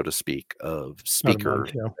conclave, so to speak, of speakers.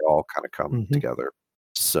 Yeah. They all kind of come together.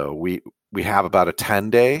 So we have about a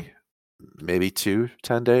 10-day, maybe 10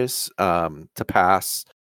 days to pass.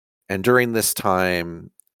 And during this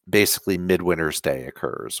time, basically Midwinter's Day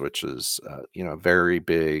occurs, which is a very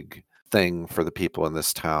big thing for the people in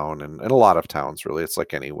this town and a lot of towns, really. It's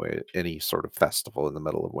like any sort of festival in the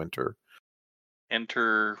middle of winter.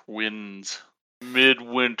 Enter winds.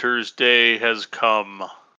 Midwinter's Day has come.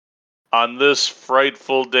 On this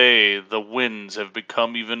frightful day, the winds have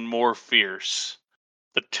become even more fierce.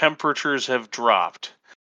 The temperatures have dropped,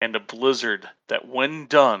 and a blizzard that, when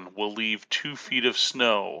done, will leave 2 feet of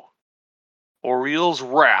snow. Oriel's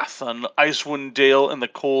wrath on Icewind Dale and the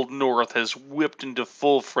cold north has whipped into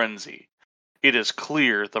full frenzy. It is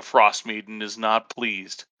clear the Frostmaiden is not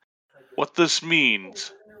pleased. What this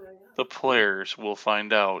means, the players will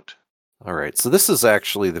find out. All right. So this is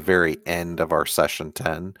actually the very end of our session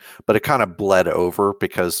 10, but it kind of bled over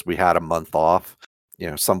because we had a month off.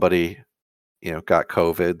 Somebody, got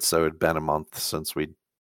COVID. So it'd been a month since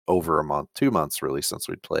over a month, 2 months really since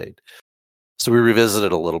we'd played. So we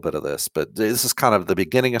revisited a little bit of this, but this is kind of the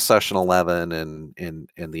beginning of session 11 and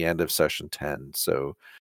the end of session 10. So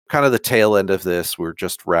kind of the tail end of this, we're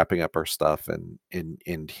just wrapping up our stuff,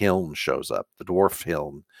 and Hiln shows up, the dwarf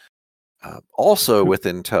Hiln. Also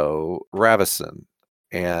within tow, Ravison,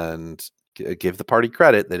 and give the party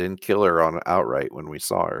credit, they didn't kill her on outright when we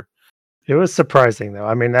saw her. It was surprising, though.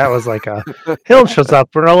 I mean, that was like a Hiln shows up,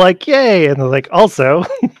 and they're like, "Yay!" And they're like, "Also,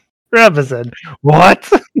 Ravison,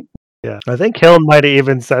 what?" Yeah, I think Hiln might have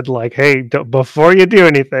even said like, "Hey, before you do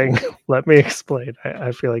anything, let me explain."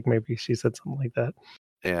 I feel like maybe she said something like that.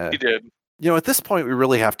 Yeah, He did. At this point, we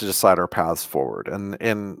really have to decide our paths forward,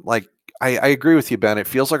 and like I agree with you, Ben. It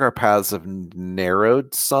feels like our paths have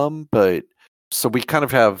narrowed some, but so we kind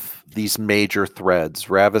of have these major threads.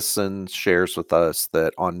 Ravison shares with us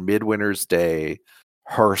that on Midwinter's Day,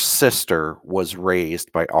 her sister was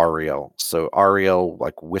raised by Ariel. So Ariel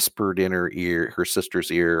like whispered in her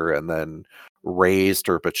sister's ear, and then raised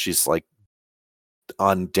her, but she's like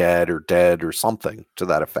undead or dead or something to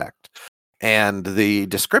that effect. And the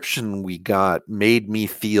description we got made me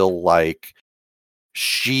feel like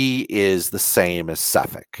she is the same as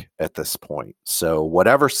Sefik at this point. So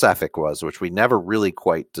whatever Sefik was, which we never really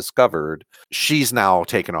quite discovered, she's now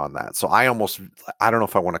taken on that. So I don't know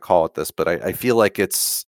if I want to call it this, but I feel like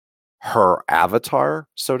it's her avatar,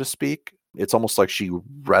 so to speak. It's almost like she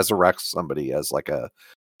resurrects somebody as like a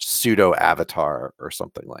pseudo avatar or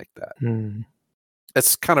something like that.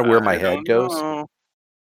 It's kind of where my head goes.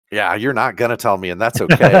 Yeah, you're not gonna tell me, and that's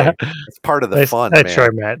okay. It's part of the fun, man. Try,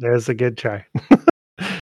 Matt. There's a good try.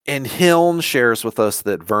 And Hiln shares with us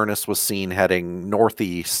that Vernus was seen heading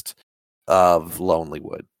northeast of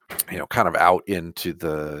Lonelywood, kind of out into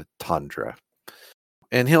the tundra.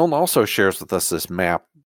 And Hiln also shares with us this map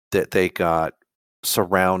that they got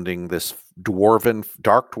surrounding this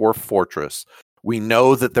dark dwarf fortress. We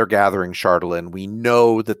know that they're gathering Chardalyn. We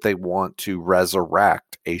know that they want to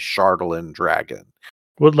resurrect a Chardalyn dragon.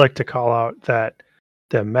 Would like to call out that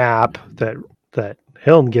the map that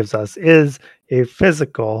Hiln gives us is a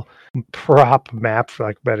physical prop map, for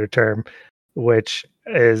like a better term, which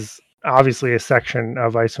is obviously a section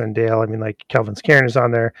of Icewind Dale. I mean, like Kelvin's Cairn is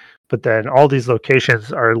on there, but then all these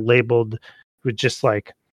locations are labeled with just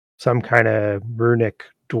like some kind of runic,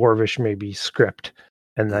 dwarvish maybe script,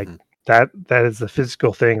 and like that is the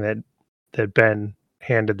physical thing that Ben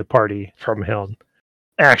handed the party from Hiln.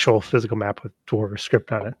 Actual physical map with dwarvish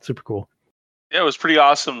script on it. Super cool. Yeah, it was pretty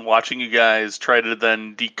awesome watching you guys try to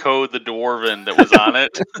then decode the dwarven that was on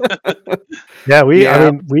it. Yeah,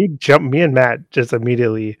 me and Matt just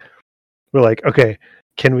immediately were like, okay,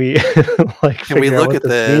 can we can we look at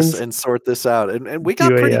this and sort this out? And we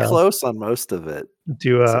got pretty close on most of it.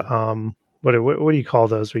 Do a what do you call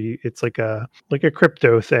those? Where it's like a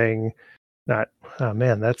crypto thing. Not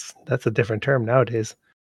that's a different term nowadays.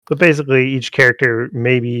 But basically, each character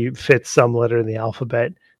maybe fits some letter in the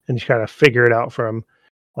alphabet, and you kind of figure it out from,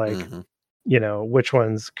 like, which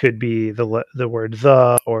ones could be the word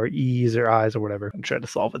the or e's or i's or whatever, and try to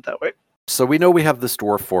solve it that way. So we know we have this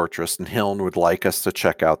dwarf fortress, and Hiln would like us to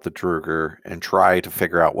check out the Druger and try to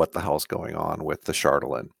figure out what the hell's going on with the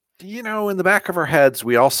Chardalyn. In the back of our heads,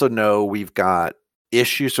 we also know we've got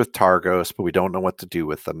issues with Targos, but we don't know what to do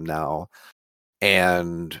with them now.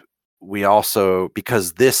 And we also,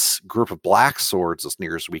 because this group of black swords, as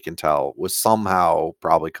near as we can tell, was somehow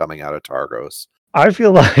probably coming out of Targos. I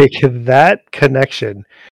feel like that connection,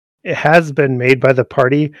 it has been made by the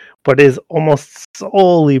party, but is almost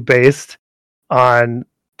solely based on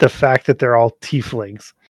the fact that they're all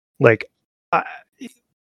tieflings. Like,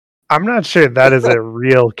 I'm not sure that is a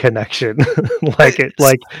real connection.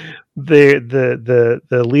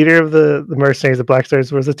 The leader of the mercenaries, the Black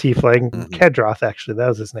Stars, was a tiefling. Kedroth, actually, that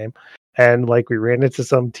was his name. And like we ran into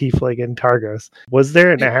some tiefling in Targos. Was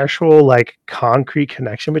there an actual like concrete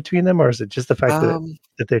connection between them, or is it just the fact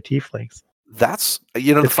that they're tieflings? That's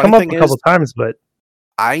it's come up a couple times, but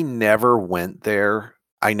I never went there.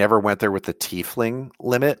 I never went there with the tiefling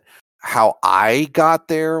limit. How I got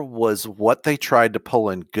there was what they tried to pull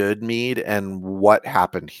in Goodmead and what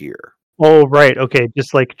happened here. Oh, right. Okay.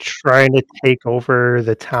 Just like trying to take over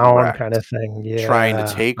the town kind of thing. Yeah. Trying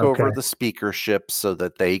to take over the speakership so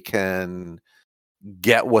that they can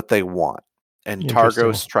get what they want. And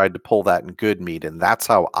Targos tried to pull that in Goodmead, and that's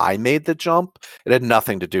how I made the jump. It had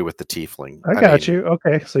nothing to do with the tiefling. I got you.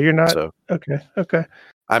 Okay. So you're not. Okay.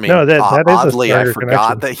 I mean, no, that oddly, I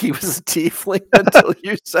forgot that he was a tiefling until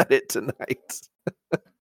you said it tonight.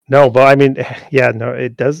 No, but I mean,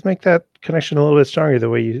 it does make that connection a little bit stronger the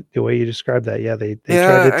way you described that. Yeah, they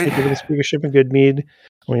tried to take over the speakership in Goodmead.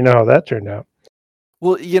 Well, you know how that turned out.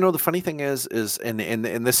 Well, the funny thing is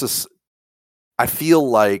and this is, I feel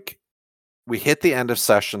like we hit the end of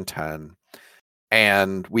session 10,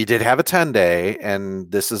 And we did have a 10-day,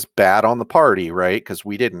 and this is bad on the party, right? Because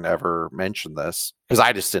we didn't ever mention this, because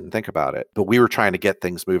I just didn't think about it. But we were trying to get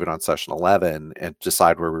things moving on session 11 and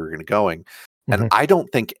decide where we were going to going. And I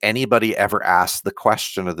don't think anybody ever asked the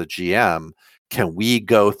question of the GM, can we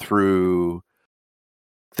go through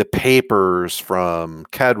the papers from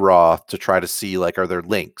Kedroth to try to see, like, are there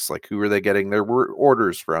links? Like, who are they getting their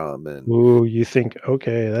orders from? And ooh, you think,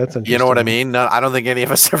 okay, that's interesting. you know what I mean? No, I don't think any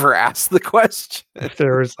of us ever asked the question. If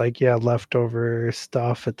there was like, leftover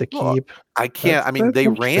stuff at the keep. I can't, I mean, that's they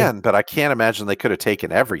interesting. ran, but I can't imagine they could have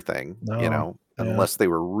taken everything, No, unless they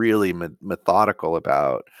were really methodical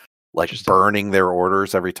about, like, Interesting. burning their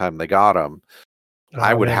orders every time they got them.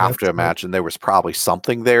 I would have to imagine there was probably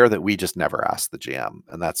something there that we just never asked the GM,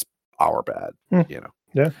 and that's our bad,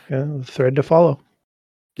 Yeah, thread to follow.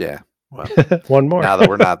 Yeah. Well, one more. now that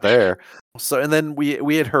we're not there. So, and then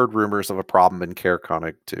we had heard rumors of a problem in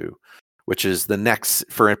Caerconnig too, which is the next,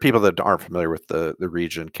 for people that aren't familiar with the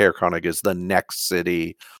region, Caerconnig is the next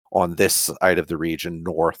city on this side of the region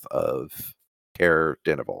north of Caer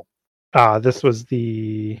Dineval. This was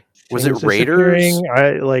the Was it things raiders? disappearing?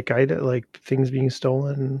 I like things being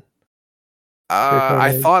stolen.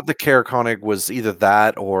 I Caerconnig. thought the Caerconnig was either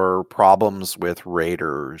that or problems with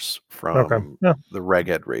raiders from the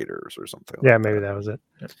Reged raiders or something. Yeah, like maybe that was it.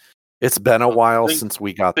 Yeah. It's been a while since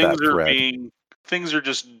we got that thread. Things are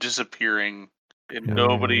just disappearing, and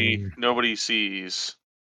nobody sees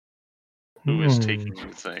who is taking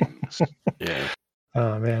things. Yeah.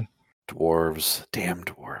 Oh man. Dwarves. Damn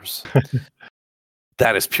dwarves.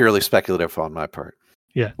 That is purely speculative on my part.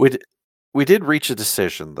 Yeah. We did reach a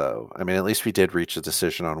decision, though. I mean, at least we did reach a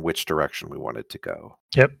decision on which direction we wanted to go.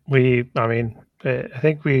 Yep. I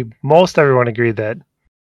think most everyone agreed that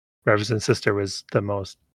Reverend Sister was the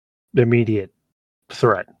most immediate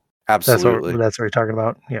threat. Absolutely. That's what we're talking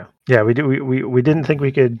about. Yeah. Yeah, we didn't think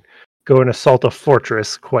we could go and assault a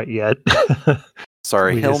fortress quite yet.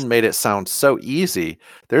 Sorry, Hiln made it sound so easy.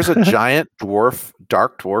 There's a giant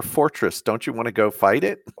dark dwarf fortress. Don't you want to go fight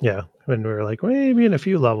it? Yeah. When we were like, maybe in a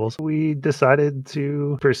few levels, we decided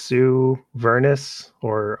to pursue Vernus,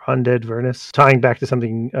 or undead Vernus, tying back to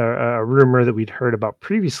something, a rumor that we'd heard about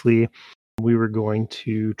previously. We were going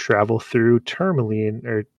to travel through Tourmaline,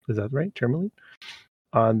 or is that right? Tourmaline?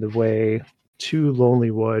 On the way to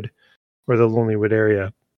Lonelywood, or the Lonelywood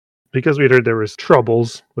area, because we'd heard there was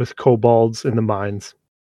troubles with kobolds in the mines,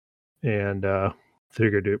 and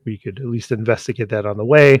figured we could at least investigate that on the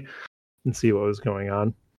way and see what was going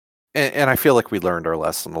on. And I feel like we learned our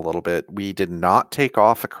lesson a little bit. We did not take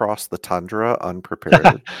off across the tundra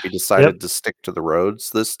unprepared. We decided to stick to the roads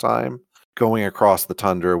this time. Going across the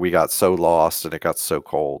tundra, we got so lost and it got so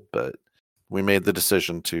cold, but we made the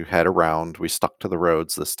decision to head around. We stuck to the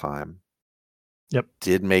roads this time. Yep.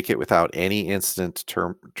 Did make it without any incident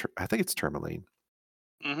to I think it's Tourmaline.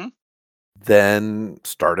 Mm-hmm. Then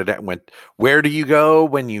went, where do you go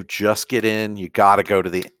when you just get in? You got to go to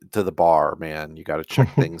the bar, man. You got to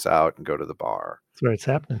check things out and go to the bar. That's where it's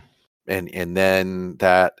happening. And then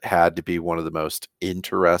that had to be one of the most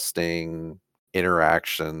interesting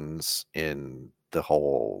interactions in the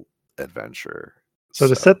whole adventure. So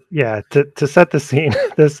to set the scene,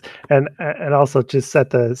 this and also to set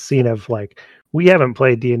the scene of, like, we haven't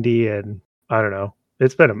played D&D in, I don't know,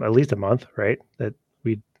 it's been at least a month, right? That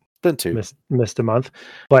we'd been two. Missed a month.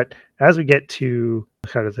 But as we get to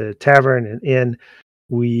kind of the tavern and inn,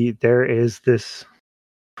 there is this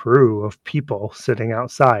crew of people sitting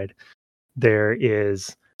outside. There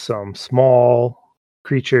is some small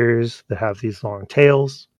creatures that have these long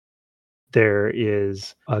tails. There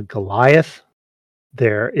is a Goliath.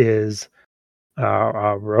 There is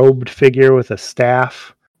a robed figure with a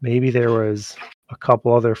staff. Maybe there was a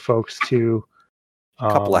couple other folks too. A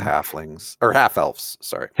couple of halflings, or half elves.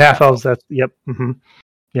 Sorry, half elves. That's yep. Mm-hmm.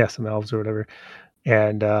 Yeah, some elves or whatever.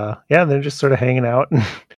 And they're just sort of hanging out.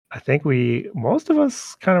 I think most of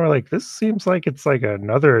us kind of were like, this seems like it's like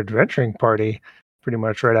another adventuring party, pretty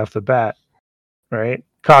much right off the bat, right?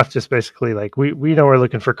 Koth just basically, like, we know we're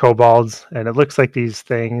looking for kobolds, and it looks like these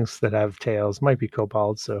things that have tails might be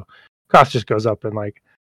kobolds. So Koth just goes up and, like,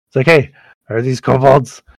 it's like, hey, are these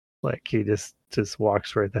kobolds? Like, he just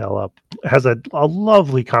walks right the hell up. Has a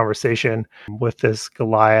lovely conversation with this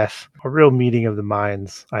Goliath. A real meeting of the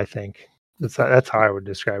minds, I think. That's how I would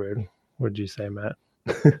describe it. What'd you say, Matt?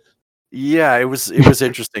 Yeah, it was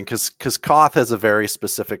interesting because Koth has a very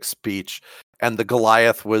specific speech, and the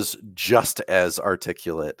Goliath was just as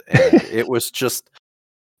articulate. And it was just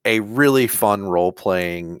a really fun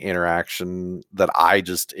role-playing interaction that I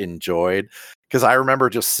just enjoyed, because I remember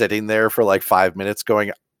just sitting there for like 5 minutes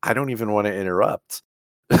going, I don't even want to interrupt.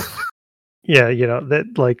 Yeah,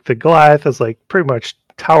 that like the Goliath is like pretty much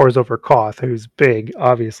towers over Koth, who's big,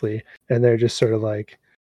 obviously, and they're just sort of like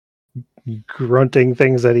grunting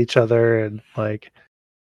things at each other and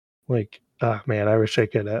oh man, I wish I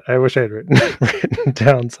had written written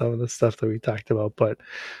down some of the stuff that we talked about, but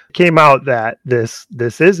it came out that this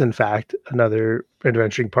is in fact another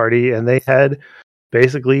adventuring party, and they had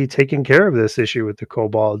basically taken care of this issue with the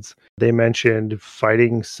kobolds. They mentioned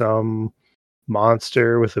fighting some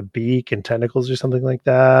monster with a beak and tentacles or something like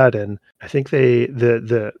that, and I think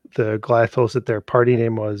the Goliath host that their party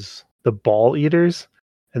name was the Ball Eaters,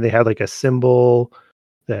 and they had like a symbol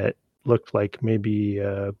that looked like maybe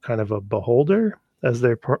kind of a beholder as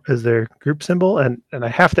their group symbol. And I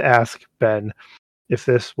have to ask Ben if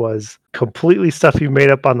this was completely stuff you made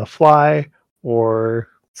up on the fly or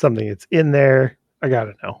something that's in there. I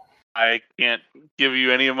gotta know. I can't give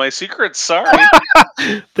you any of my secrets. Sorry.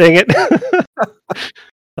 Dang it.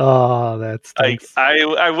 Oh, that stinks.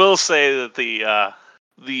 I will say that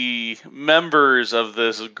the members of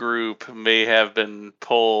this group may have been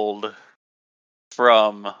pulled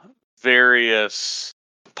from various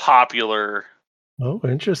popular Oh,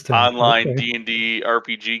 interesting. online Okay. D&D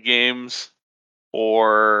RPG games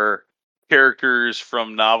or characters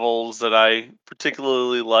from novels that I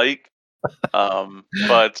particularly like, but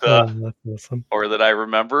That's awesome. or that I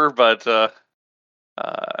remember. But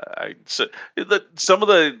some of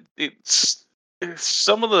the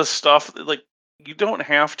stuff, like, you don't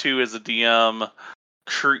have to, as a DM,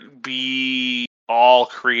 be all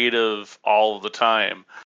creative all of the time.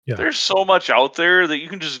 Yeah. There's so much out there that you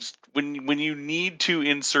can just, when you need to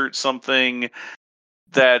insert something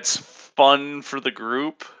that's fun for the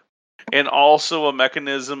group, and also a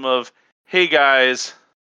mechanism of, hey guys,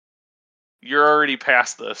 you're already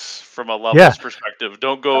past this from a levels perspective.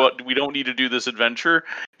 We don't need to do this adventure.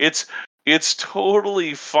 It's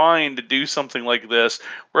totally fine to do something like this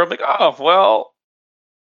where I'm like, oh well,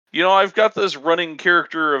 I've got this running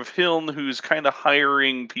character of Hiln who's kind of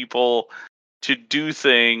hiring people to do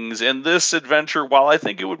things, and this adventure, while I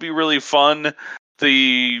think it would be really fun,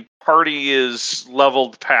 the party is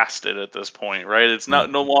leveled past it at this point, right? It's no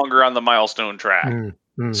longer on the milestone track.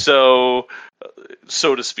 So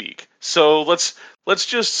to speak. So let's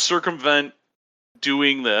just circumvent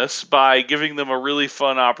doing this by giving them a really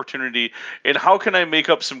fun opportunity. And how can I make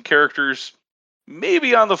up some characters,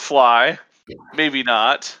 maybe on the fly, maybe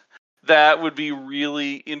not, that would be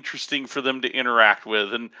really interesting for them to interact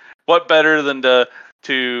with? And what better than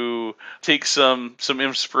to take some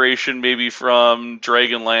inspiration maybe from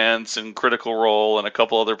Dragonlance and Critical Role and a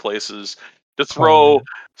couple other places to throw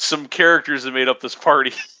some characters that made up this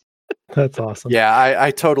party. That's awesome. Yeah,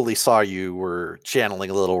 I totally saw you were channeling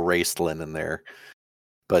a little Raistlin in there.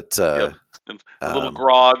 But a little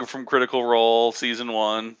Grog from Critical Role season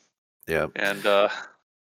 1. Yeah. And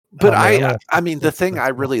but I mean, the thing I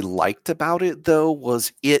really liked about it, though,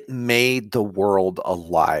 was it made the world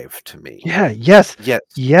alive to me. Yeah. Yes.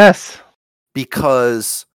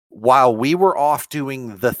 Because while we were off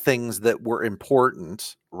doing the things that were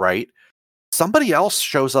important, right, somebody else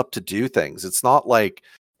shows up to do things. It's not like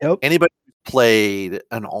anybody who played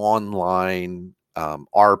an online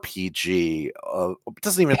RPG. It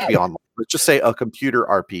doesn't even have to be online. Let's just say a computer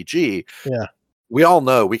RPG. Yeah. We all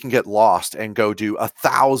know we can get lost and go do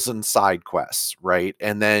 1,000 side quests, right?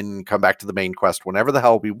 And then come back to the main quest whenever the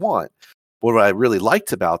hell we want. What I really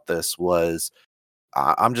liked about this was,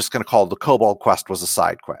 I'm just going to call it the Kobold quest was a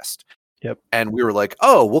side quest. Yep. And we were like,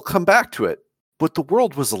 oh, we'll come back to it. But the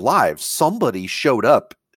world was alive. Somebody showed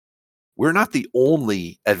up. We're not the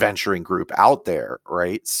only adventuring group out there,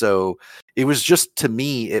 right? So it was just, to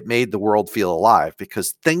me, it made the world feel alive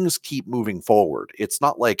because things keep moving forward. It's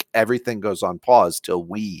not like everything goes on pause till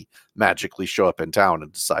we magically show up in town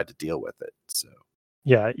and decide to deal with it. So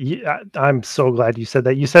yeah, I'm so glad you said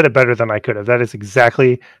that. You said it better than I could have. That is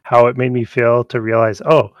exactly how it made me feel to realize,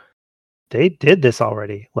 oh, they did this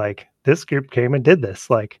already. Like, this group came and did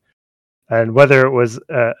this. Like, and whether it was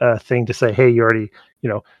a thing to say, hey, you already,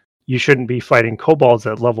 you shouldn't be fighting kobolds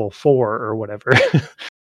at level 4 or whatever,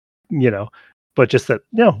 but just that,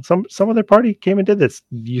 some other party came and did this.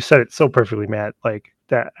 You said it so perfectly, Matt, like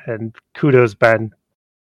that. And kudos, Ben.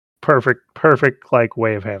 Perfect, like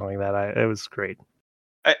way of handling that. It was great.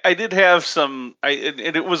 I did have some, and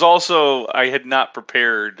it was also, I had not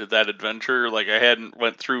prepared that adventure. Like, I hadn't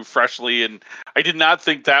went through freshly, and I did not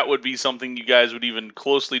think that would be something you guys would even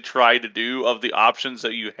closely try to do of the options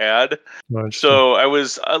that you had. So I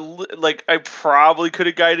was like, I probably could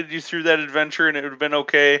have guided you through that adventure and it would have been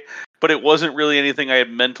okay, but it wasn't really anything I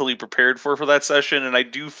had mentally prepared for that session. And I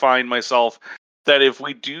do find myself that if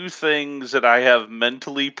we do things that I have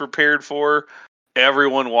mentally prepared for,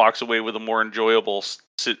 everyone walks away with a more enjoyable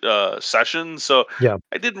session. So Yeah.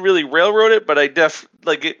 I didn't really railroad it, but I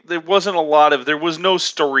there wasn't a lot of, there was no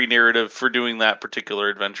story narrative for doing that particular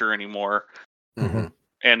adventure anymore. Mm-hmm.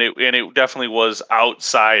 And it definitely was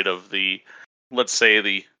outside of the, let's say,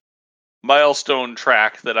 the milestone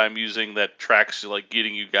track that I'm using that tracks like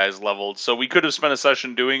getting you guys leveled. So we could have spent a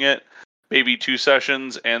session doing it, maybe 2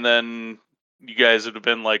 sessions, and then you guys would have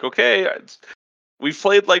been like, okay, we've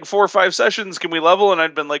played like 4 or 5 sessions, can we level? And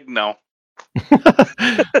I'd been like, no.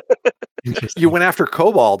 You went after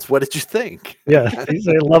kobolds. What did you think? Yeah, he's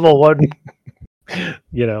a level 1,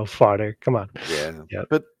 fodder. Come on. Yeah.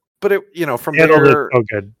 But it, from Handled there, it so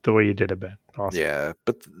good the way you did it, Ben. Awesome. yeah.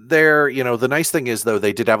 But there, the nice thing is though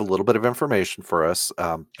they did have a little bit of information for us,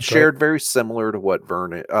 shared very similar to what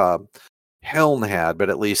Helm had,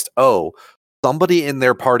 but at least somebody in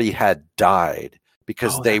their party had died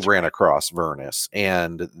because they ran across Vernus,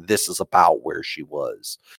 and this is about where she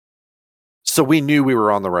was. So we knew we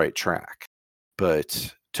were on the right track,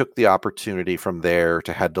 but took the opportunity from there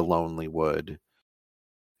to head to Lonely Wood.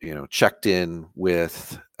 Checked in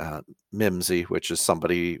with Mimsy, which is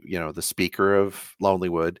somebody, the speaker of Lonely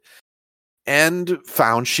Wood, and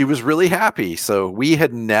found she was really happy. So we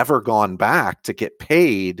had never gone back to get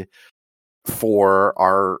paid for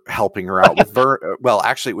our helping her out with well,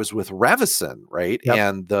 actually it was with Revison, right? Yep.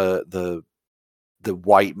 And the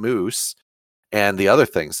white moose and the other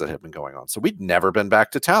things that had been going on. So we'd never been back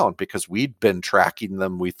to town because we'd been tracking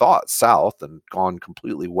them, we thought, south and gone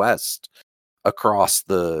completely west across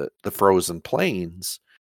the frozen plains.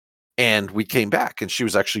 And we came back and she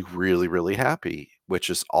was actually really, really happy, which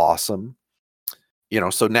is awesome.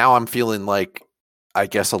 So now I'm feeling like, I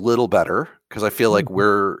guess, a little better because I feel like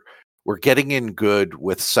we're getting in good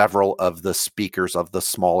with several of the speakers of the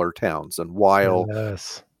smaller towns. And while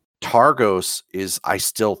Targos is, I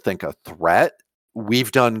still think, a threat,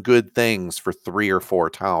 we've done good things for 3 or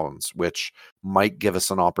 4 towns, which might give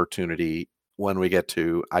us an opportunity when we get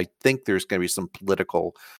to, I think there's going to be some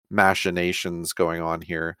political machinations going on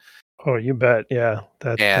here. Oh, you bet. Yeah,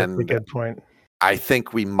 that's a good point. I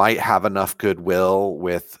think we might have enough goodwill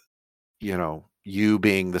with, you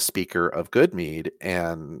being the speaker of Goodmead,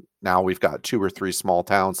 and now we've got 2 or 3 small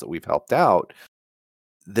towns that we've helped out,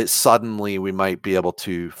 that suddenly we might be able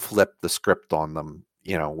to flip the script on them,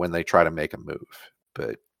 when they try to make a move.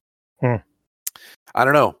 But I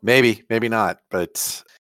don't know, maybe not, but...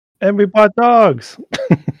 And we bought dogs.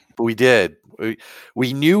 We did.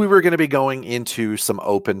 We knew we were going to be going into some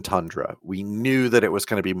open tundra. We knew that it was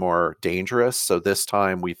going to be more dangerous. So this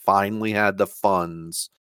time we finally had the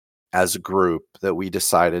funds as a group that we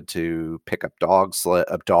decided to pick up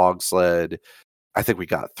a dog sled. I think we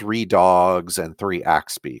got 3 dogs and 3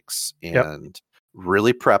 axe beaks, and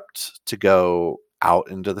really prepped to go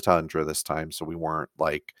out into the tundra this time. So we weren't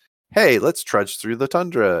like, hey, let's trudge through the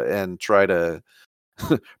tundra and try to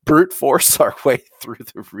brute force our way through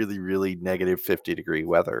the really, really negative 50-degree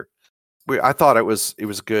weather. I thought it was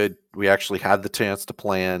good. We actually had the chance to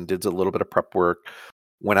plan, did a little bit of prep work,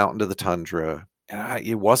 went out into the tundra.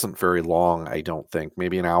 It wasn't very long, I don't think,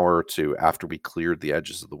 maybe an hour or 2 after we cleared the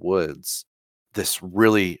edges of the woods. This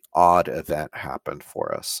really odd event happened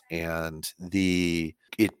for us, and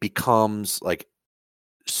it becomes like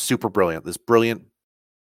super brilliant. This brilliant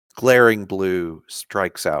glaring blue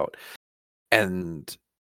strikes out, and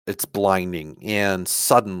it's blinding, and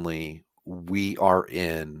suddenly we are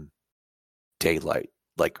in daylight,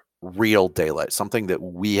 like real daylight, something that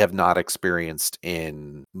we have not experienced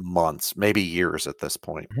in months, maybe years at this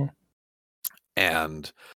point.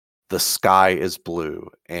 And the sky is blue,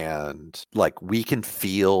 and like we can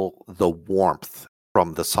feel the warmth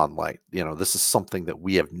from the sunlight. This is something that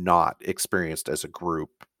we have not experienced as a group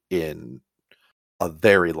in a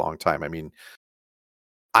very long time. I mean,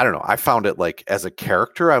 I don't know. I found it like as a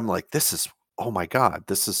character, I'm like, oh my God,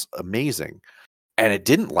 this is amazing. And it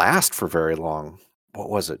didn't last for very long. What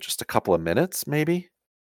was it? Just a couple of minutes, maybe?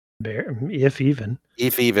 If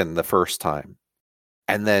even the first time.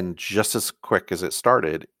 And then just as quick as it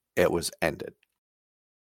started, it was ended.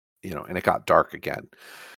 And it got dark again.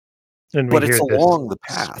 But it's along the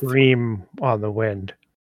path. Scream on the wind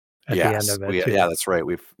at the end of it. Yeah, that's right.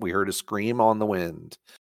 We heard a scream on the wind.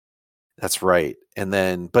 That's right. And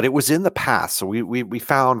then, but it was in the path. So we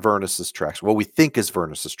found Vernus's tracks. Well, we think is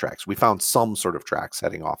Vernus's tracks. We found some sort of tracks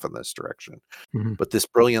heading off in this direction. But this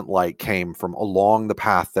brilliant light came from along the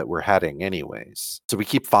path that we're heading anyways. So we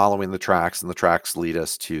keep following the tracks, and the tracks lead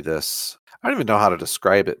us to this. I don't even know how to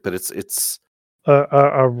describe it, but it's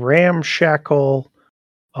a ramshackle,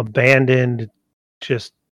 abandoned,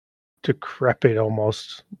 just decrepit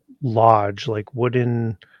almost lodge, like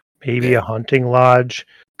wooden, maybe a hunting lodge,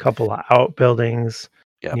 couple of outbuildings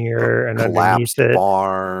near and underneath collapsed it,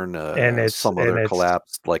 barn, and some it's other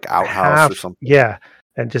collapsed like outhouse or half, something. yeah,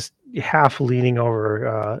 and just half leaning over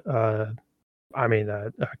a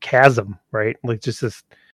chasm, right? Like just this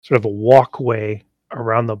sort of a walkway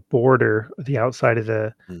around the border, the outside of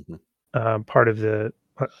the part of the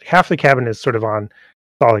half the cabin is sort of on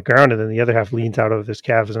solid ground, and then the other half leans out of this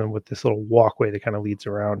chasm with this little walkway that kind of leads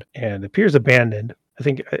around and appears abandoned. I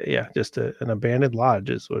think, just an abandoned lodge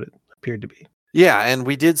is what it appeared to be. Yeah, and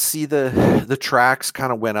we did see the tracks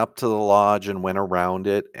kind of went up to the lodge and went around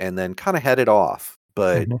it, and then kind of headed off.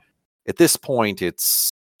 But at this point,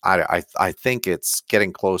 I think it's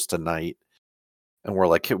getting close to night, and we're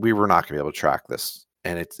like, we were not going to be able to track this,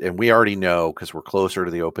 and we already know because we're closer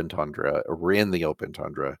to the open tundra, or we're in the open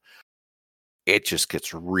tundra. It just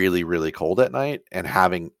gets really, really cold at night, and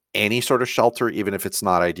having any sort of shelter, even if it's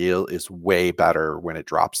not ideal, is way better when it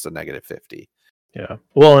drops to -50. Yeah.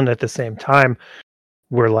 Well, and at the same time,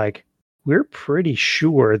 we're pretty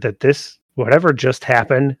sure that this, whatever just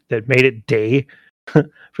happened that made it day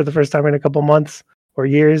for the first time in a couple months or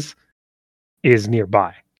years, is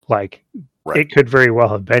nearby. Like, it could very well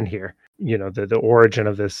have been here. The origin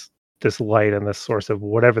of this light and the source of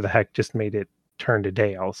whatever the heck just made it turn to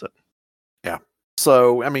day all of a sudden. Yeah.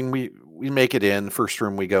 So, I mean, we make it in. First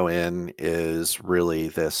room we go in is really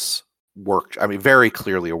this very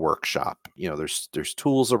clearly a workshop. There's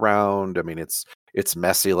tools around. I mean, it's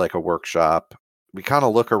messy like a workshop. We kind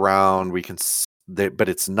of look around. We can, but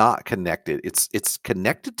it's not connected. It's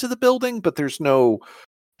connected to the building, but there's no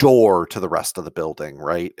door to the rest of the building,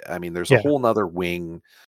 right? I mean, there's a whole nother wing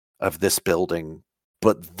of this building,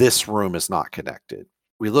 but this room is not connected.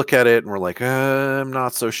 We look at it and we're like, I'm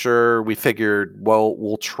not so sure. We figured, well,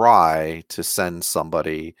 we'll try to send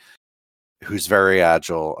somebody who's very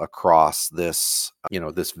agile across this,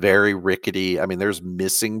 this very rickety, I mean, there's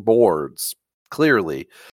missing boards, clearly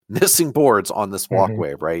missing boards on this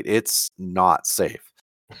walkway, right? It's not safe.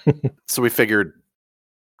 So we figured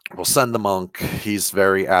we'll send the monk. He's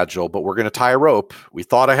very agile, but we're going to tie a rope. We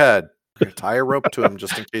thought ahead. We're going to tie a rope to him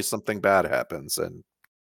just in case something bad happens. And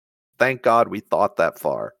thank God we thought that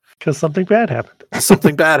far. Because something bad happened.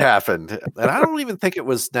 Something bad happened. And I don't even think it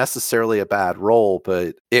was necessarily a bad roll,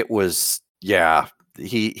 but it was,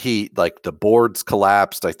 he like the boards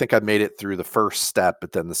collapsed. I think I made it through the first step,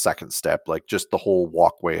 but then the second step, like just the whole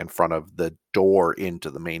walkway in front of the door into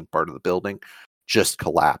the main part of the building just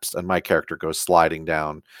collapsed. And my character goes sliding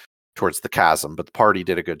down towards the chasm, but the party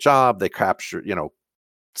did a good job. They captured,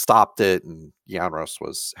 stopped it, and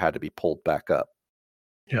Janros had to be pulled back up.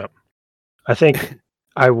 Yeah. I think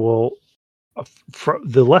I will,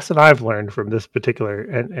 the lesson I've learned from this particular,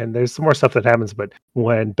 and there's some more stuff that happens, but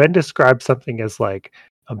when Ben describes something as like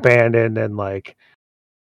abandoned and like,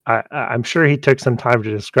 I'm sure he took some time to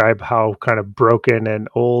describe how kind of broken and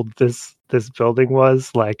old this building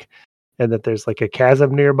was, like, and that there's like a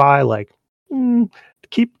chasm nearby, like,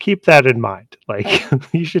 keep that in mind. Like,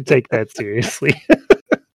 you should take that seriously.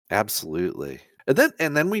 Absolutely.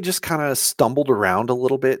 And then we just kind of stumbled around a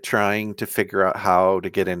little bit trying to figure out how to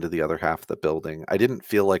get into the other half of the building. I didn't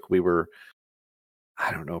feel like we were,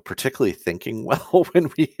 I don't know, particularly thinking well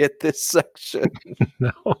when we hit this section.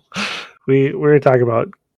 No, we were talking about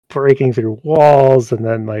breaking through walls, and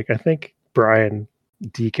then like I think Brian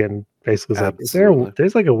Deacon basically was like,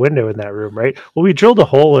 there's like a window in that room, right? Well, we drilled a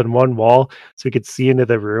hole in one wall so we could see into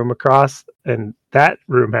the room across, and that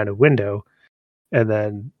room had a window. And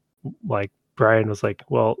then like Brian was like,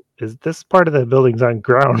 well, is this part of the building's on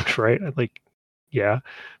ground, right? I'm like, yeah.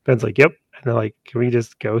 Ben's like, yep. And they're like, can we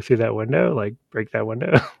just go through that window? Like, break that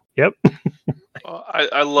window? Yep.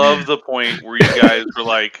 I love the point where you guys were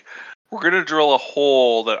like, we're going to drill a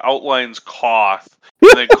hole that outlines Koth,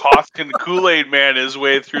 and then Koth can Kool-Aid Man his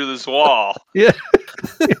way through this wall. Yeah.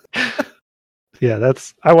 Yeah,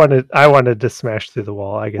 I wanted to smash through the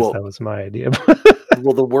wall. I guess that was my idea.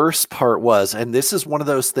 Well, the worst part was, and this is one of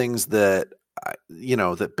those things that,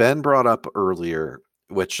 that Ben brought up earlier,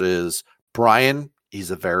 which is Brian,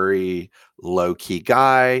 he's a very low-key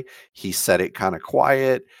guy. He said it kind of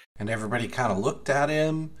quiet. And everybody kind of looked at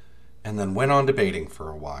him and then went on debating for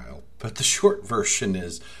a while. But the short version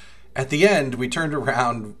is, at the end, we turned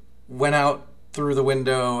around, went out through the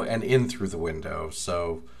window and in through the window.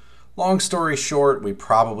 So, long story short, we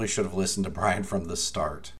probably should have listened to Brian from the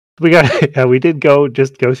start. We did go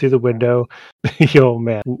through the window. Yo,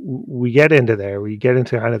 man, we get into there. We get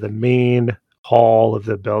into kind of the main hall of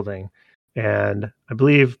the building. And I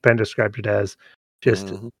believe Ben described it as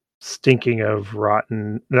just stinking of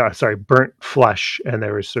burnt flesh, and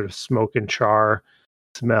there was sort of smoke and char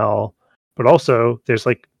smell, but also there's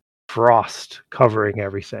like frost covering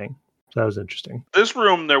everything. So that was interesting. This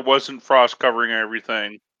room, there wasn't frost covering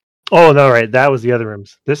everything. Oh no, right, that was the other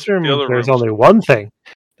rooms. This room, The other there's rooms. only one thing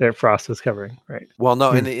that frost was covering, right? Well,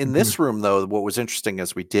 no, in this room though, what was interesting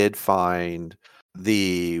is we did find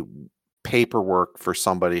the paperwork for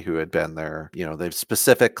somebody who had been there. You know, they've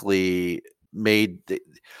specifically made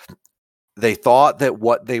they thought that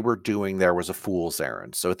what they were doing there was a fool's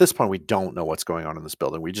errand. So at this point, we don't know what's going on in this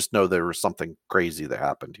building. We just know there was something crazy that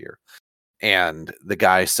happened here. And the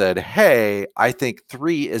guy said, "Hey, I think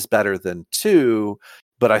 3 is better than 2,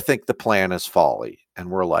 but I think the plan is folly." And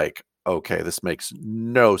we're like, okay, this makes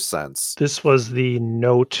no sense. This was the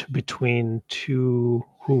note between two,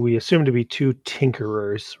 who we assume to be two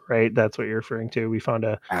tinkerers, right? That's what you're referring to. We found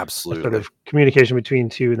a sort of communication between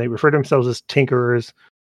two, and they refer to themselves as tinkerers,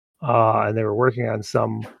 and they were working on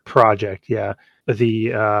some project. Yeah, but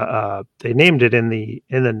they named it in the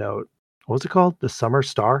note. What was it called? The Summer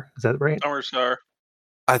Star? Is that right? Summer Star.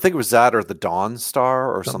 I think it was that, or the Dawn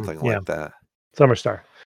Star, or something like that. Summer Star.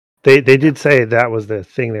 They did say that was the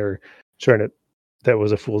thing they were trying to. That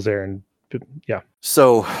was a fool's errand. Yeah.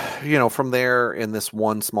 So, you know, from there, in this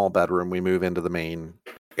one small bedroom, we move into the main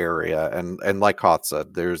area, and like Hot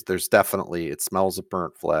said, there's definitely, it smells of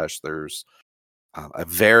burnt flesh. There's a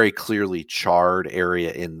very clearly charred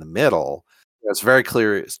area in the middle. It's very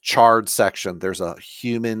clear, it's charred section. There's a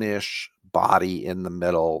humanish body in the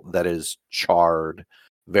middle that is charred,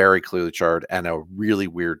 very clearly charred, and a really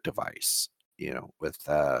weird device. You know, with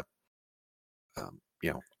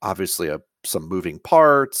you know, obviously some moving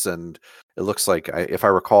parts, and it looks like, if I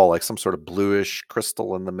recall, like some sort of bluish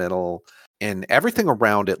crystal in the middle, and everything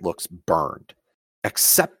around it looks burned,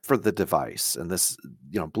 except for the device. And this,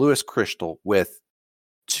 you know, bluish crystal with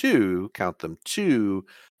two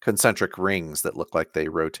concentric rings that look like they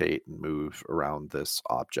rotate and move around this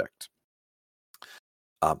object.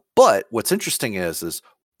 But what's interesting is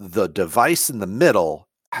the device in the middle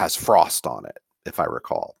has frost on it, if I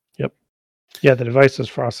recall. Yep. Yeah, the device is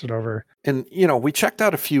frosted over. And, you know, we checked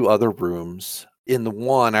out a few other rooms. In the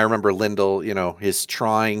one, I remember Lyndall, you know, is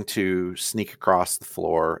trying to sneak across the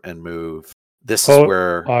floor and move. This is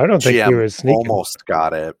where I don't think he was sneaking. Almost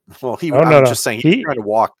got it. Well, I'm just saying, he tried to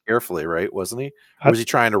walk carefully, right? Wasn't he? Or was he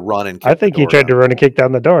trying to run and kick I think he tried to run and kick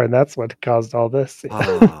down the door, and that's what caused all this.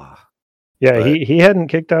 Yeah, he hadn't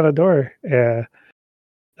kicked down a door. Yeah.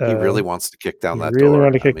 He really wants to kick down that door. He really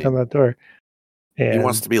wanted to kick down that door. And he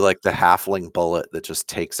wants to be like the halfling bullet that just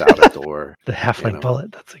takes out a door. The halfling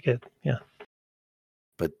bullet. That's a good, yeah.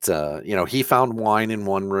 But, you know, he found wine in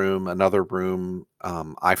one room. Another room,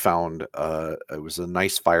 I found, it was a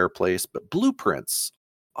nice fireplace, but blueprints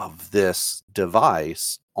of this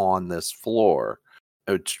device on this floor,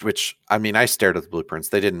 which, I mean, I stared at the blueprints.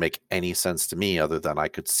 They didn't make any sense to me, other than I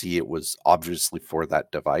could see it was obviously for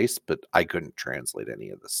that device, but I couldn't translate any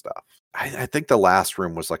of the stuff. I think the last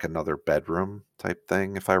room was like another bedroom type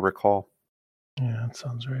thing, if I recall. Yeah, that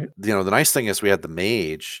sounds right. You know, the nice thing is we had the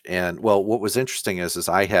mage, and well, what was interesting is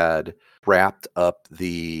I had wrapped up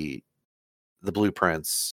the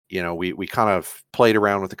blueprints. You know, we kind of played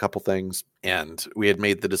around with a couple things, and we had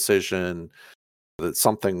made the decision that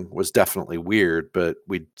something was definitely weird, but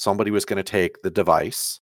somebody was going to take the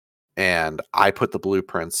device, and I put the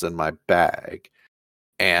blueprints in my bag.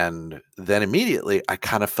 And then immediately I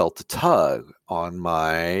kind of felt a tug on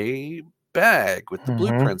my bag with the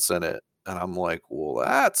blueprints in it. And I'm like, well,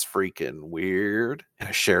 that's freaking weird. And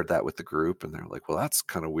I shared that with the group, and they're like, well, that's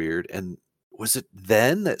kind of weird. And was it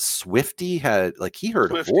then that Swifty had, like, he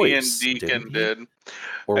heard a voice? Swifty and Deacon did.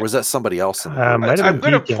 Or was that somebody else in the group? I'm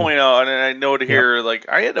going to point out, and I note here, like,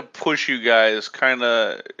 I had to push you guys kind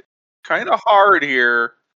of hard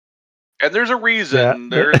here. And there's a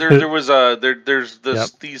reason. Yeah. There's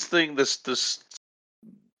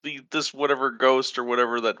this whatever ghost or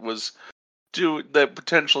whatever that was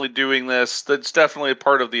potentially doing this. That's definitely a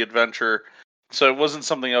part of the adventure. So it wasn't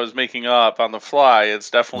something I was making up on the fly.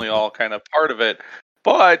 It's definitely all kind of part of it.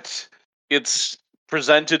 But it's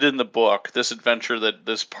presented in the book. This adventure,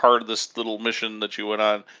 this part of this little mission that you went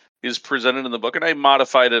on, is presented in the book, and I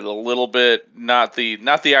modified it a little bit. Not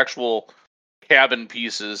the actual cabin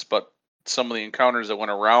pieces, but some of the encounters that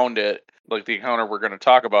went around it, like the encounter we're going to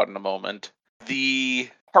talk about in a moment. The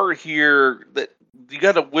part here that you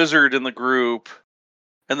got a wizard in the group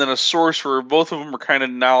and then a sorcerer. Both of them are kind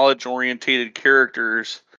of knowledge-orientated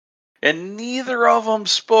characters, and neither of them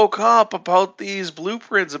spoke up about these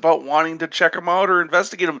blueprints, about wanting to check them out or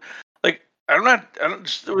investigate them. Like,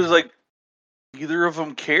 it was like, neither of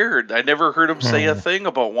them cared. I never heard him say a thing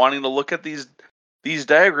about wanting to look at these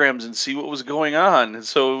diagrams and see what was going on. And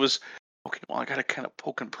so it was, okay, well, I got to kind of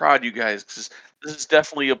poke and prod you guys, because this is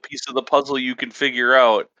definitely a piece of the puzzle you can figure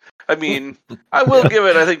out. I mean, I will give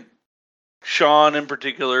it, I think Sean in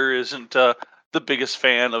particular isn't the biggest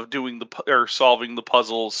fan of doing or solving the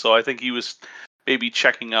puzzles, so I think he was maybe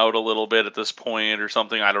checking out a little bit at this point or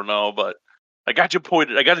something. I don't know, but I got you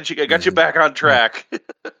pointed. I got you back on track.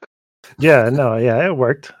 Yeah, no, yeah, it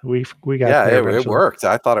worked. We got there it eventually. worked.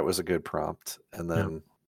 I thought it was a good prompt. And then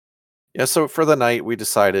so for the night we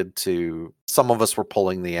decided some of us were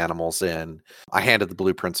pulling the animals in. I handed the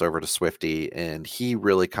blueprints over to Swifty, and he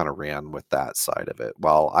really kind of ran with that side of it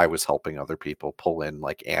while I was helping other people pull in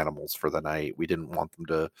like animals for the night. We didn't want them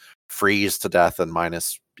to freeze to death in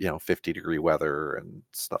minus 50-degree weather and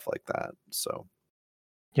stuff like that. So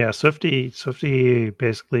yeah, Swifty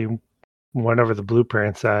basically went over the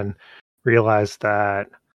blueprints and realized that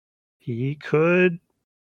he could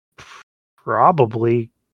probably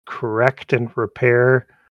correct and repair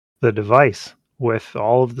the device with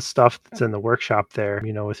all of the stuff that's in the workshop there,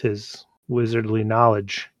 with his wizardly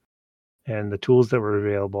knowledge and the tools that were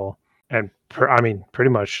available. And pretty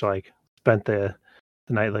much like spent the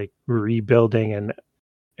night like rebuilding and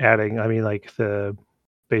adding,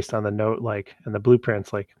 based on the note, like, and the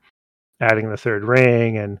blueprints, like adding the third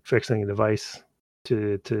ring and fixing the device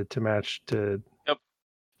to match to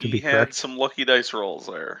He be had correct. some lucky dice rolls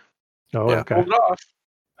there. Oh, yeah. okay. Pulled it off.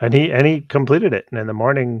 And he completed it. And in the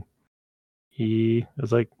morning, he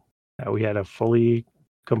was like, we had a fully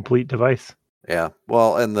complete device. Yeah.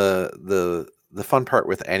 Well, and the fun part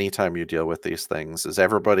with any time you deal with these things is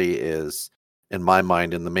everybody is, in my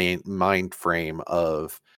mind, in the main mind frame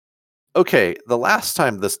of, okay, the last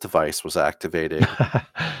time this device was activated,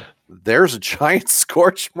 there's a giant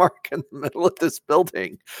scorch mark in the middle of this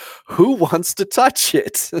building. Who wants to touch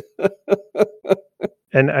it?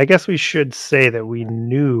 And I guess we should say that we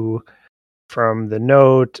knew from the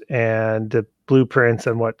note and the blueprints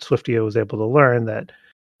and what Swifty was able to learn that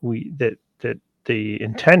the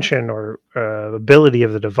intention or ability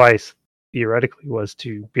of the device theoretically was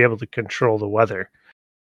to be able to control the weather.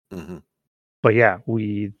 Mm-hmm. But yeah,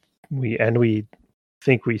 we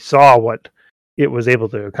think we saw what it was able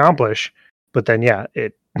to accomplish, but then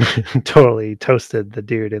it totally toasted the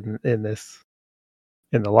dude in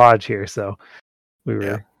the lodge here. So we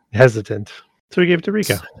were hesitant. So we gave it to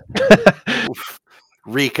Rika.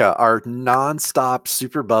 Rika, our nonstop,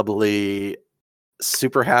 super bubbly,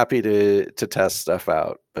 super happy to test stuff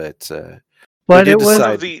out, but it was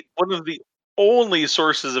one of the only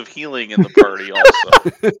sources of healing in the party.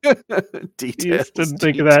 Also, details. Didn't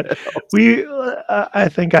think of that. I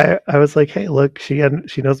think I was like, hey, look, she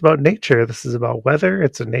knows about nature. This is about weather.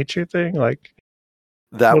 It's a nature thing. Like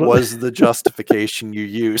that was the justification you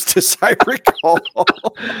used, as I recall.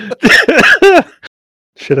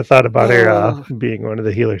 Should have thought about her being one of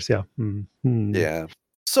the healers. Yeah. Mm-hmm. Yeah.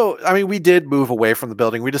 So, I mean, we did move away from the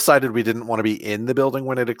building. We decided we didn't want to be in the building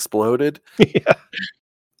when it exploded. Yeah.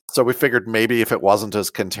 So we figured maybe if it wasn't as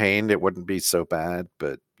contained, it wouldn't be so bad.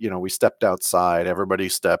 But, we stepped outside. Everybody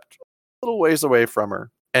stepped a little ways away from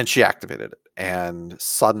her. And she activated it. And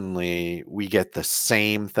suddenly we get the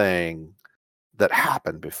same thing that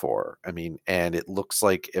happened before. I mean, and it looks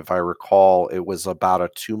like, if I recall, it was about a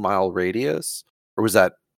 2-mile radius. Or was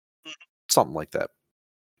that something like that?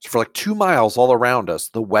 So for like 2 miles all around us,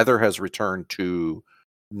 the weather has returned to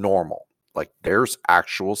normal. Like there's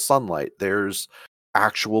actual sunlight. There's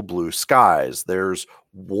actual blue skies. There's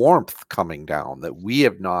warmth coming down that we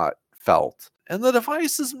have not felt. And the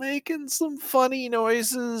device is making some funny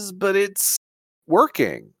noises, but it's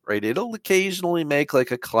working, right? It'll occasionally make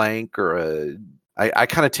like a clank or I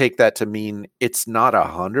kind of take that to mean it's not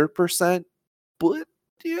 100%, but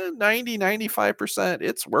 90, 95%.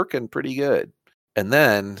 It's working pretty good. And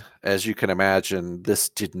then, as you can imagine, this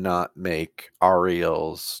did not make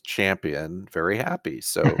Ariel's champion very happy.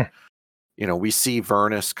 So, we see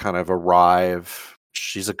Vernus kind of arrive.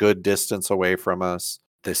 She's a good distance away from us.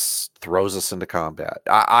 This throws us into combat.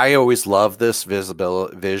 I always love this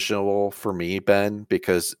visual for me, Ben,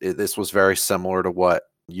 because this was very similar to what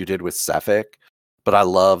you did with Cephik. But I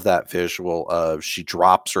love that visual of she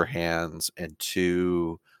drops her hands and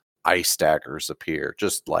 2 ice daggers appear,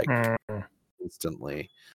 just like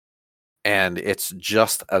instantly. And it's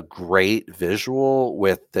just a great visual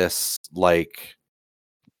with this, like,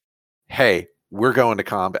 hey, we're going to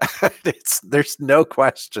combat. There's no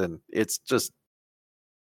question. It's just,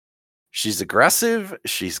 she's aggressive.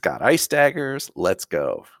 She's got ice daggers. Let's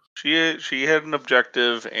go. She had an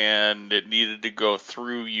objective, and it needed to go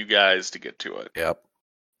through you guys to get to it. Yep.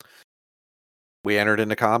 we entered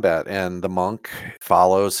into combat, and the monk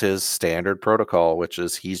follows his standard protocol, which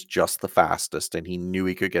is he's just the fastest, and he knew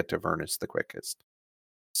he could get to Vernus the quickest.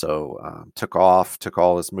 So took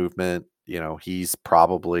all his movement. He's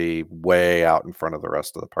probably way out in front of the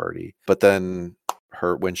rest of the party. But then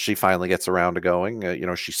when she finally gets around to going,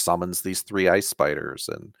 she summons these 3 ice spiders,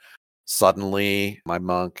 and suddenly my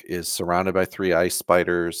monk is surrounded by 3 ice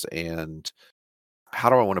spiders. And how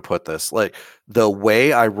do I want to put this? Like, the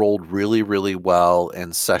way I rolled really, really well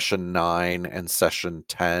in session 9 and session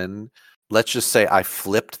 10, let's just say I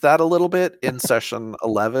flipped that a little bit in session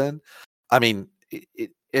 11. I mean,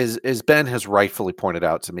 as Ben has rightfully pointed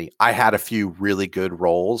out to me, I had a few really good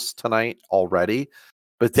rolls tonight already,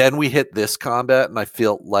 but then we hit this combat and I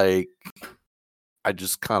felt like I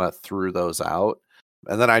just kind of threw those out.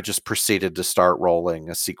 And then I just proceeded to start rolling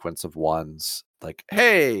a sequence of ones, like,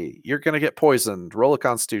 hey, you're going to get poisoned, roll a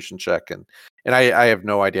constitution check. And I have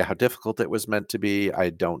no idea how difficult it was meant to be. I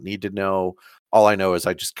don't need to know. All I know is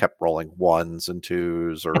I just kept rolling 1s and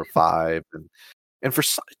 2s or a 5. And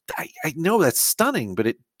I know that's stunning,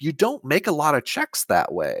 but you don't make a lot of checks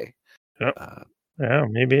that way. Yep. Yeah,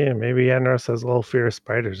 maybe Enros has a little fear of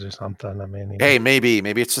spiders or something. I mean, hey, maybe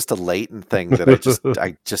it's just a latent thing that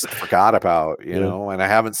I just forgot about, know. And I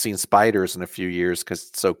haven't seen spiders in a few years because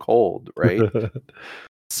it's so cold, right?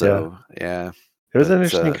 So yeah. It was an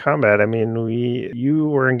interesting combat. I mean, you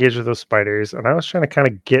were engaged with those spiders, and I was trying to kind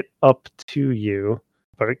of get up to you,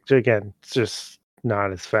 but again, it's just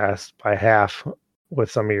not as fast by half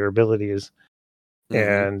with some of your abilities.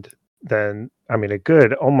 And then, I mean, a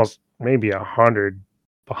good almost maybe 100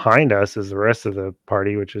 behind us is the rest of the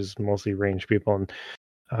party, which is mostly ranged people, and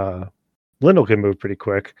Lyndall can move pretty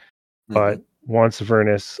quick. But once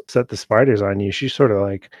Vernus set the spiders on you, she sort of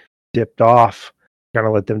like dipped off, kind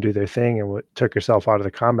of let them do their thing, and took herself out of the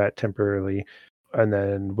combat temporarily, and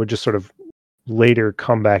then would just sort of later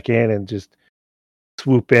come back in and just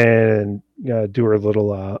swoop in and do her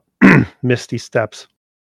little misty steps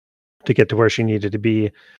to get to where she needed to be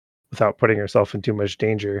without putting herself in too much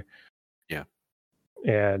danger. Yeah.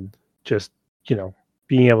 And just,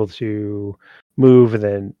 being able to move and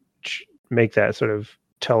then make that sort of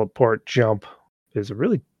teleport jump is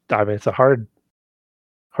it's a hard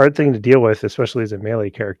thing to deal with, especially as a melee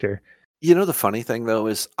character. The funny thing though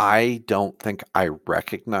is I don't think I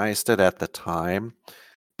recognized it at the time,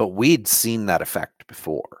 but we'd seen that effect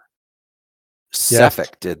before.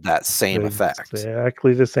 Sefik did that same effect.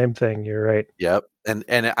 Exactly the same thing. You're right. Yep. And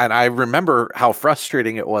I remember how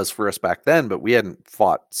frustrating it was for us back then, but we hadn't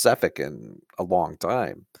fought Sefik in a long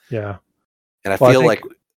time. Yeah. And I feel like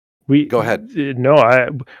we go ahead. No,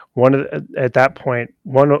 at that point,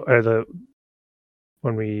 the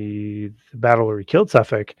battle where we killed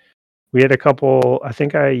Sefik, we had a couple. I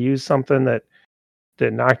think I used something that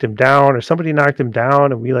knocked him down, or somebody knocked him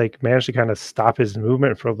down, and we managed to kind of stop his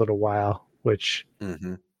movement for a little while, which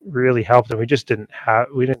really helped. And we just didn't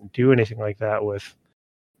do anything like that with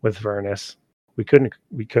Vernus. We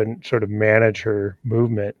couldn't sort of manage her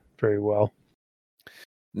movement very well.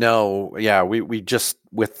 No, yeah, we just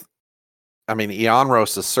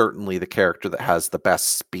Ianros is certainly the character that has the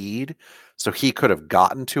best speed, so he could have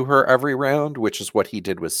gotten to her every round, which is what he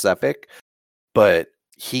did with Sefik, but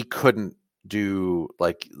he couldn't do,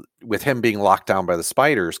 with him being locked down by the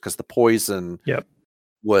spiders, because the poison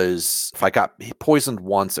was, if I got poisoned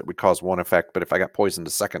once, it would cause one effect, but if I got poisoned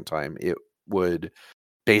a second time, it would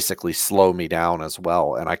basically slow me down as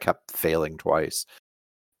well, and I kept failing twice.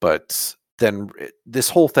 But then this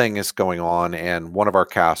whole thing is going on, and one of our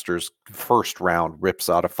casters first round rips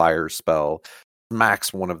out a fire spell,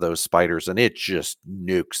 smacks one of those spiders, and it just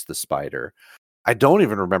nukes the spider. I don't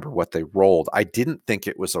even remember what they rolled. I didn't think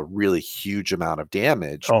it was a really huge amount of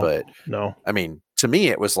damage, but no. I mean, to me,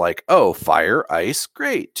 it was like, oh, fire, ice,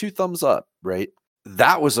 great, 2 thumbs up, right?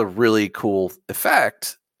 That was a really cool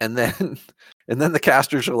effect. And then the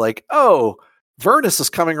casters are like, oh, Vernus is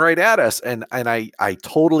coming right at us. And I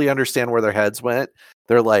totally understand where their heads went.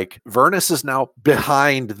 They're like, Vernus is now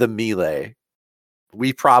behind the melee.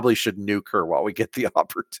 We probably should nuke her while we get the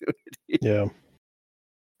opportunity. Yeah.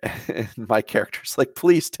 And my character's like,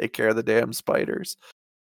 please take care of the damn spiders.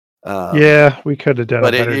 We could have done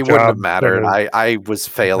but a better it job. wouldn't have mattered. I was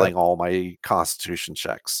failing all my constitution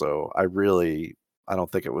checks, so I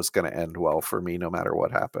don't think it was going to end well for me no matter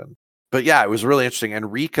what happened. But yeah, it was really interesting.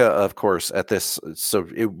 And Rika, of course, at this, so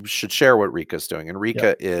it should share what Rika's doing. And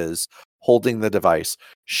Rika is holding the device.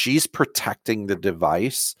 She's protecting the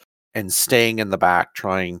device and staying in the back,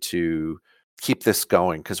 trying to keep this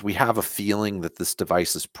going, because we have a feeling that this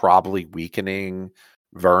device is probably weakening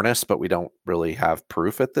Vernus, but we don't really have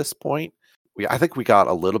proof at this point. I think we got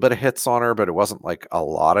a little bit of hits on her, but it wasn't like a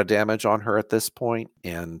lot of damage on her at this point.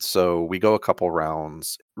 And so we go a couple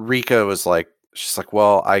rounds. Rika was like, she's like,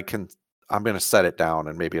 well, I'm going to set it down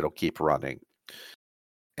and maybe it'll keep running.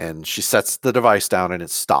 And she sets the device down and it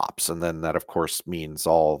stops. And then that, of course, means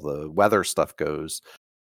all the weather stuff goes.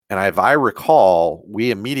 And if I recall,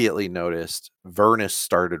 we immediately noticed Vernus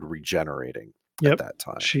started regenerating at that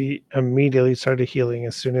time. She immediately started healing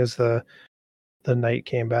as soon as the night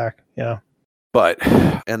came back. Yeah.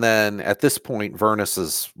 And then at this point, Vernus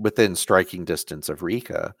is within striking distance of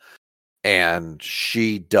Rika. And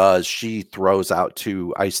she throws out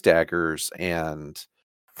 2 ice daggers, and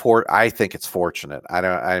I think it's fortunate.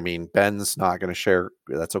 I mean, Ben's not going to share.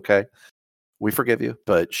 That's okay. We forgive you.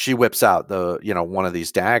 But she whips out one of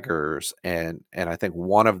these daggers, and I think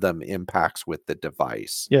one of them impacts with the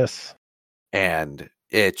device. Yes. And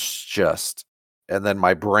it's just, and then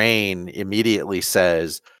my brain immediately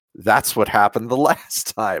says, that's what happened the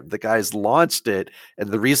last time. The guys launched it, and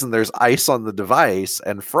the reason there's ice on the device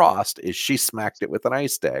and frost is she smacked it with an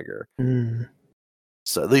ice dagger.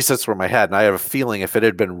 So at least that's where my head. And I have a feeling if it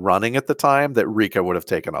had been running at the time, that Rika would have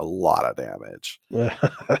taken a lot of damage.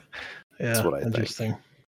 That's what I interesting. think.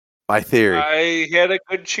 My theory. I had a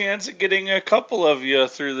good chance at getting a couple of you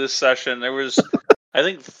through this session. There was, I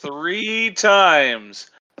think, 3 times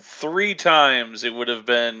it would have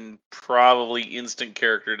been probably instant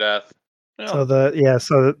character death. So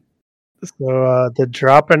the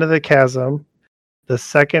drop into the chasm, the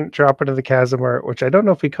second drop into the chasm, which I don't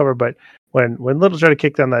know if we covered, but when Little tried to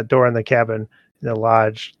kick down that door in the cabin in the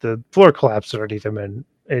lodge, the floor collapsed underneath him and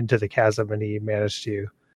into the chasm, and he managed to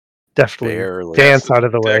definitely dance out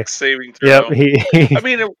of the way. Dex saving throw. Yep. I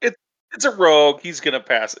mean, it's a rogue. He's gonna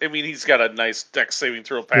pass. I mean, he's got a nice Dex saving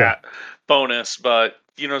throw bonus, but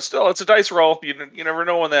still, it's a dice roll. You never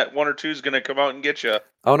know when that 1 or 2 is gonna come out and get you.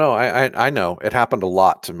 Oh no, I know it happened a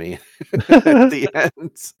lot to me at the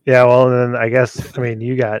end. Yeah, well, and then I guess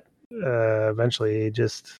you got eventually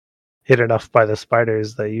just hit enough by the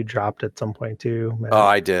spiders that you dropped at some point too. Man. Oh,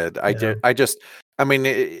 I did. And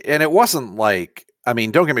it wasn't like,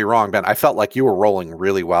 don't get me wrong, Ben. I felt like you were rolling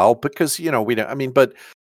really well because we don't. But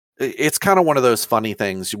it's kind of one of those funny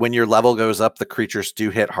things. When your level goes up, the creatures do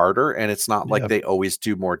hit harder, and it's not like they always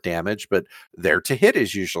do more damage, but their to hit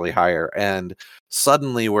is usually higher. And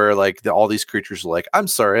suddenly, where all these creatures are like, "I'm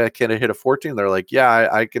sorry, I can't hit a 14." They're like, "Yeah,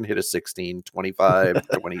 I can hit a 16, 25,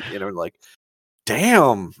 20." Like,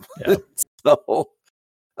 damn. Yeah. So,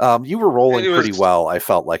 you were rolling pretty well. I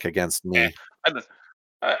felt like against me.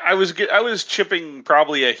 I was chipping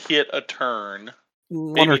probably a hit a turn,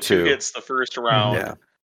 1 maybe or 2 hits the first round. Yeah.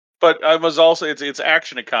 But I was also it's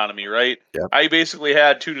action economy, right? Yep. I basically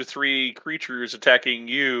had 2 to 3 creatures attacking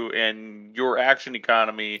you, and your action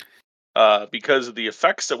economy, because of the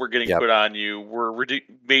effects that were getting put on you, were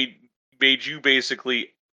made you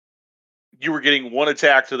basically. You were getting 1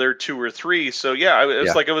 attack to their 2 or 3, so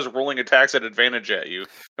it's like I was rolling attacks at advantage at you.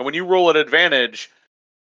 And when you roll at advantage,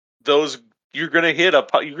 you're gonna get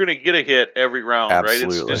a hit every round,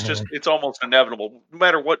 Absolutely. right? It's almost inevitable, no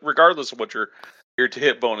matter what, regardless of what your to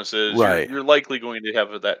hit bonus is. Right. You're likely going to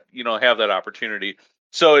have that opportunity.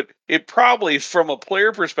 So it probably, from a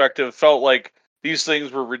player perspective, felt like these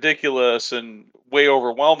things were ridiculous and way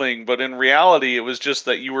overwhelming, but in reality, it was just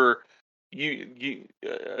that you were.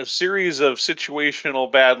 A series of situational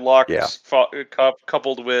bad luck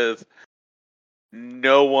coupled with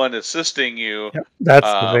no one assisting you. Yep, that's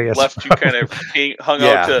the biggest left you kind of hung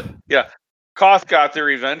out to Koth got there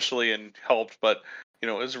eventually and helped, but it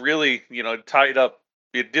was really tied up.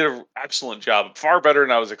 It did an excellent job, far better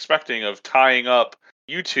than I was expecting, of tying up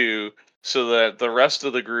you two so that the rest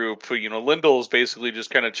of the group, Lyndall's basically just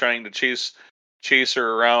kind of trying to chase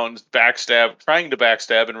her around, trying to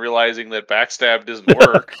backstab and realizing that backstab doesn't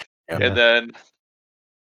work. And then,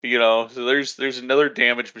 so there's another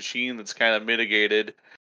damage machine that's kind of mitigated.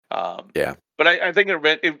 But I think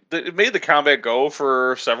it made the combat go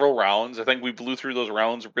for several rounds. I think we blew through those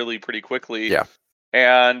rounds really pretty quickly. Yeah.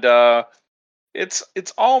 And it's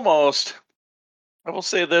almost, I will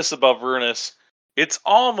say this about Vernus, it's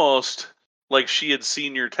almost like she had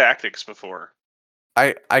seen your tactics before.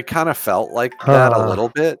 I kind of felt like that a little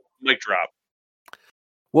bit. Mic drop.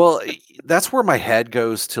 Well, that's where my head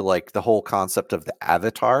goes to, like, the whole concept of the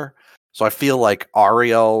avatar. So I feel like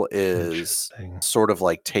Ariel is sort of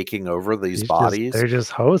like taking over these bodies. They're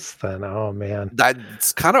just hosts then. Oh man.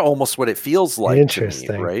 That's kind of almost what it feels like to me,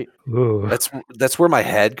 right? Ooh. That's where my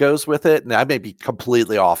head goes with it. And I may be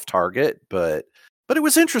completely off target, but it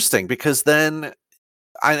was interesting because then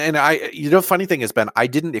funny thing is, Ben, I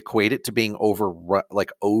didn't equate it to being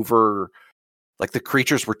over like the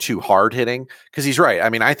creatures were too hard hitting. Because he's right. I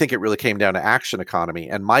mean, I think it really came down to action economy,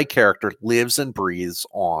 and my character lives and breathes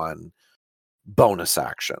on bonus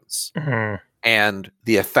actions. And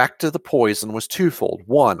the effect of the poison was twofold.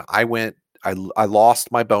 One, I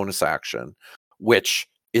lost my bonus action, which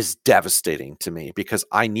is devastating to me because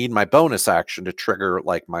I need my bonus action to trigger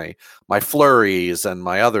like my flurries and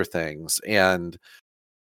my other things. And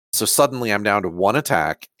so suddenly I'm down to 1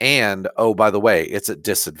 attack, and oh, by the way, it's at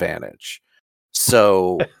disadvantage.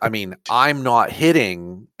 So I mean, I'm not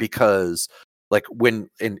hitting because like when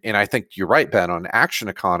and I think you're right, Ben, on action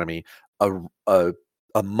economy,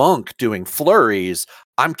 a monk doing flurries,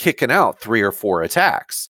 I'm kicking out 3 or 4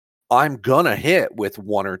 attacks. I'm gonna hit with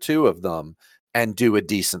 1 or 2 of them and do a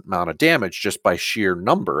decent amount of damage just by sheer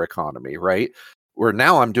number economy, right? Where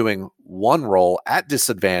now I'm doing 1 roll at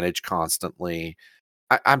disadvantage constantly.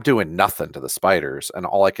 I'm doing nothing to the spiders, and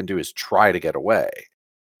all I can do is try to get away.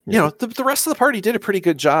 You know, the rest of the party did a pretty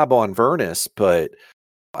good job on Vernus, but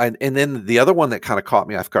and then the other one that kind of caught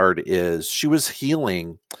me off guard is she was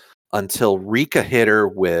healing until Rika hit her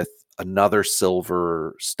with another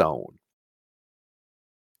silver stone.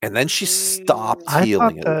 And then she stopped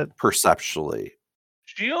healing it perceptually.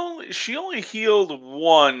 She only healed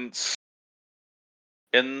once,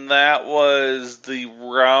 and that was the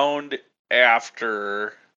round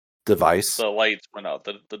after Device. the lights went out.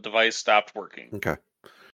 The device stopped working. Okay.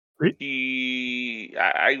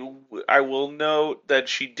 I will note that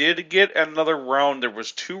she did get another round. There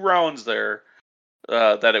was 2 rounds there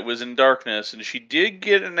that it was in darkness, and she did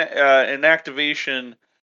get an activation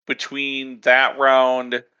between that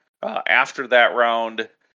round, after that round,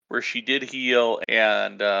 where she did heal,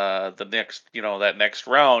 and the next, that next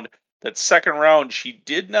round. That second round, she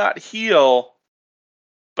did not heal,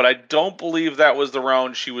 but I don't believe that was the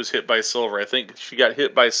round she was hit by silver. I think she got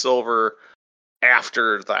hit by silver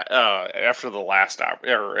after that, after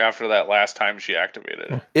that last time she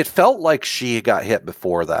activated. It felt like she got hit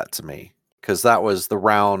before that to me, because that was the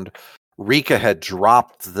round Rika had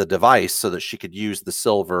dropped the device so that she could use the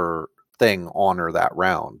silver thing on her that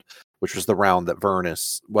round, which was the round that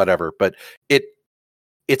Vernus, whatever. But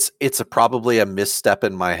it's probably a misstep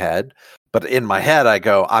in my head. But in my head, I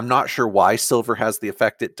go, I'm not sure why silver has the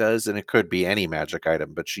effect it does, and it could be any magic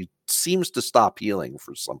item, but she seems to stop healing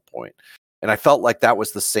for some point. And I felt like that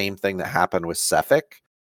was the same thing that happened with Cephik.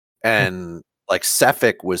 And like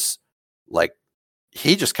Cephik was like,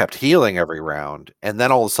 he just kept healing every round. And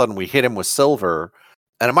then all of a sudden we hit him with silver.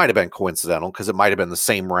 And it might have been coincidental because it might have been the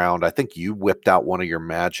same round. I think you whipped out one of your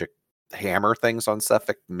magic hammer things on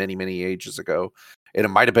Cephik many, many ages ago. And it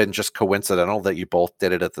might have been just coincidental that you both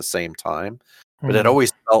did it at the same time. But it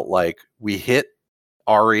always felt like we hit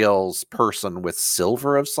Ariel's person with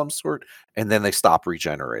silver of some sort, and then they stop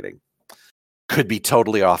regenerating. Could be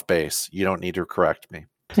totally off base. You don't need to correct me.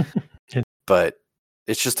 But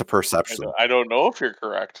it's just a perception. I don't know if you're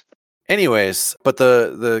correct. Anyways, but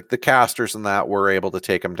the casters and that were able to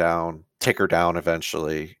take her down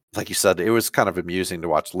eventually. Like you said, it was kind of amusing to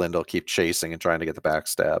watch Lyndall keep chasing and trying to get the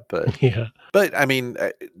backstab. But yeah. But I mean,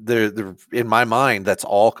 in my mind, that's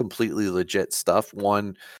all completely legit stuff.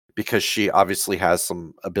 One, because she obviously has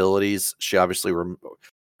some abilities. She obviously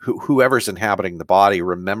whoever's inhabiting the body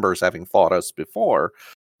remembers having fought us before.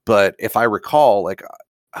 But if I recall, like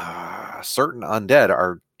certain undead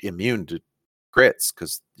are immune to crits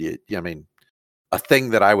because I mean, a thing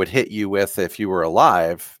that I would hit you with if you were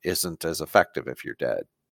alive isn't as effective if you're dead.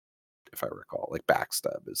 If I recall, like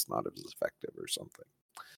backstab is not as effective or something.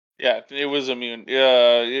 Yeah, it was immune.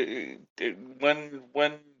 Yeah,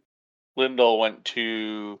 when Lyndall went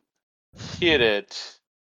to hit it,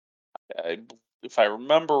 if I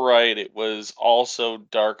remember right, it was also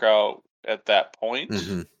dark out at that point.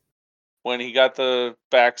 Mm-hmm. When he got the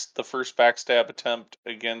first backstab attempt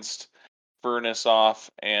against Vernus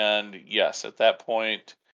off, and yes, at that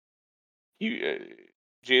point,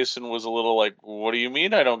 Jason was a little like, "What do you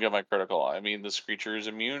mean I don't get my critical? I mean, this creature is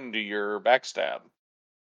immune to your backstab."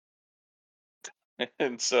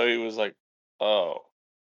 And so he was like, "Oh."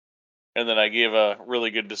 And then I gave a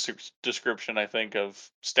really good description, I think, of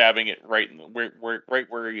stabbing it right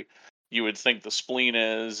where you would think the spleen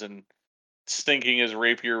is, and stinking his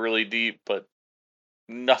rapier really deep, but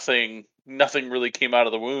nothing really came out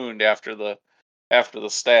of the wound after the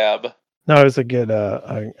stab. No, it was a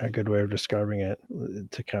good way of describing it,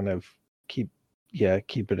 to kind of keep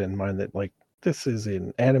it in mind that like this is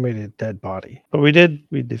an animated dead body. But we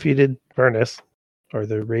defeated Vernus, or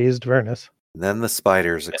the raised Vernus. And then the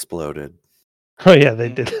spiders exploded. Oh yeah, they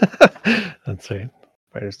did. That's right.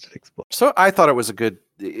 Spiders did explode. So I thought it was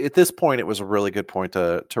at this point, it was a really good point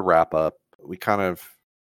to wrap up. We kind of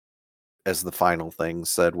as the final thing,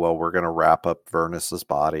 said, well, we're going to wrap up Vernus's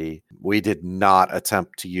body. We did not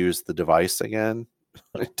attempt to use the device again.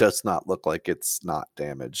 It does not look like it's not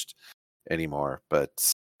damaged anymore.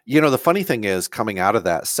 But, the funny thing is, coming out of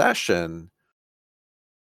that session,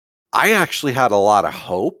 I actually had a lot of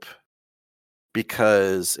hope,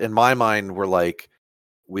 because in my mind, we're like,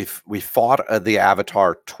 we fought the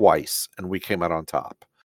Avatar twice and we came out on top.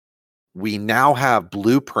 We now have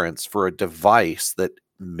blueprints for a device that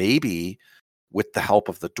maybe, with the help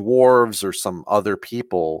of the dwarves or some other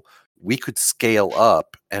people, we could scale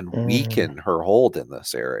up and weaken her hold in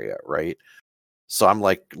this area, right? So I'm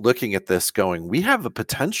like looking at this going, we have a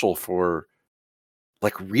potential for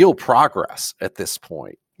like real progress at this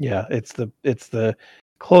point. Yeah, it's the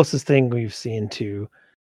closest thing we've seen to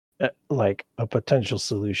like a potential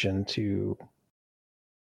solution to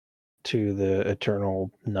the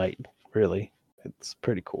Eternal Night, really. It's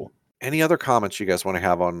pretty cool. Any other comments you guys want to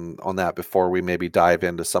have on that before we maybe dive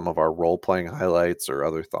into some of our role-playing highlights or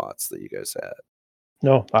other thoughts that you guys had?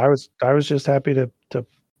 No, I was just happy to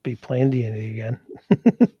be playing D&D again.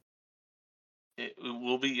 It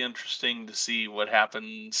will be interesting to see what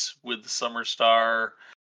happens with the Summer Star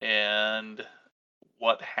and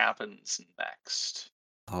what happens next.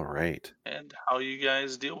 All right. And how you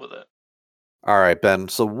guys deal with it. All right, Ben.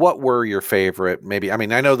 So what were your favorite, maybe, I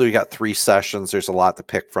mean, I know that we got 3 sessions. There's a lot to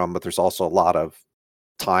pick from, but there's also a lot of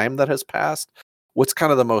time that has passed. What's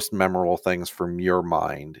kind of the most memorable things from your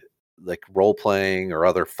mind, like role-playing or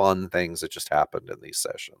other fun things that just happened in these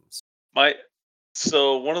sessions?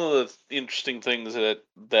 So one of the interesting things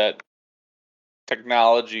that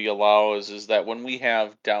technology allows is that when we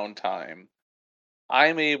have downtime,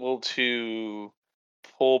 I'm able to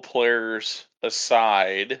pull players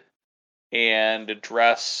aside and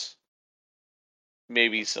address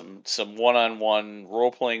maybe some one-on-one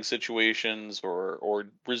role-playing situations, or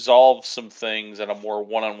resolve some things in a more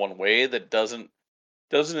one-on-one way that doesn't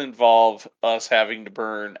involve us having to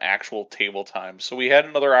burn actual table time. So we had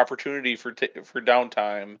another opportunity for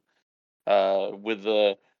downtime with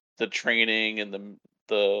the training and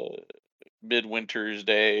the midwinter's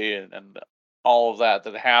day and all of that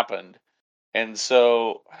happened. And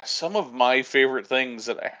so some of my favorite things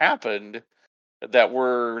that happened that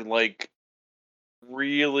were like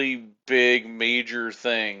really big major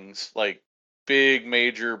things, like big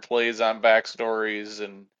major plays on backstories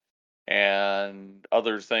and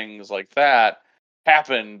other things like that,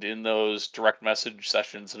 happened in those direct message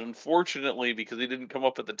sessions. And unfortunately, because they didn't come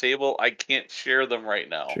up at the table, I can't share them right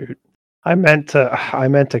now. Shoot. I meant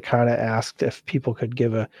to kind of ask if people could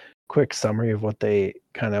give a quick summary of what they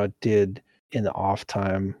kind of did in the off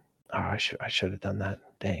time. Oh, I should have done that.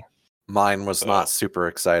 Dang. Mine was not super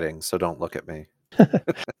exciting, so don't look at me.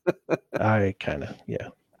 I kind of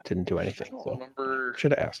didn't do anything. I don't So remember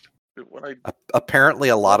should have asked. what Apparently,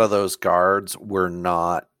 a lot of those guards were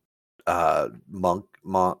not monk,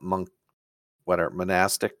 whatever,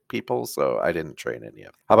 monastic people, so I didn't train any of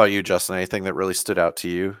them. How about you, Justin? Anything that really stood out to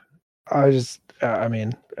you? I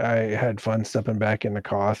mean, I had fun stepping back into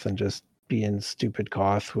Koth and just being stupid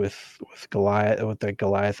Koth with Goliath, with the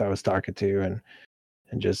Goliath I was talking to,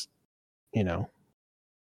 and just,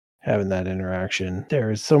 having that interaction.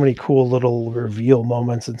 There's so many cool little reveal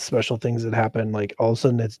moments and special things that happen. Like all of a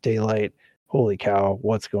sudden it's daylight. Holy cow,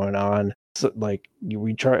 what's going on? So like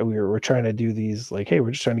we're trying to do these, like, hey,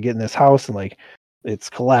 we're just trying to get in this house, and like it's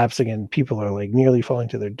collapsing and people are like nearly falling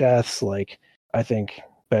to their deaths. Like, I think,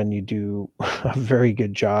 Ben, you do a very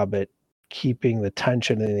good job at keeping the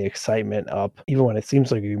tension and the excitement up, even when it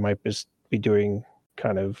seems like you might just be doing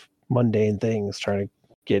kind of mundane things, trying to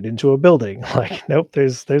get into a building. Like, nope,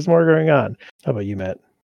 there's more going on. How about you, Matt?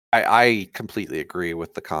 I completely agree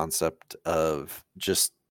with the concept of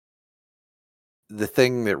just the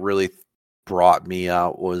thing that really brought me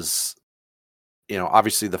out was,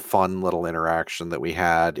 obviously the fun little interaction that we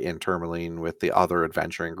had in Tourmaline with the other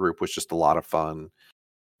adventuring group was just a lot of fun.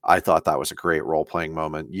 I thought that was a great role-playing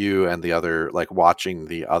moment. You and the other, like watching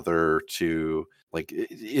the other two, like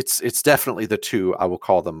it's definitely the two I will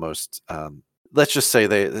call them most, let's just say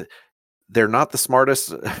they're not the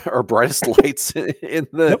smartest or brightest lights in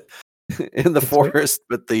the That's forest,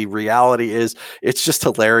 but the reality is it's just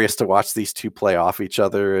hilarious to watch these two play off each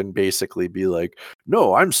other and basically be like,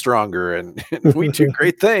 no, I'm stronger and we do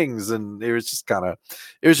great things. And it was just kind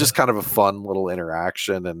of a fun little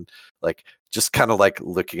interaction, and like just kind of like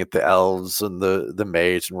looking at the elves and the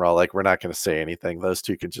mage, and we're all like, we're not going to say anything. Those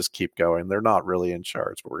two can just keep going. They're not really in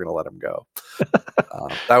charge, but we're going to let them go.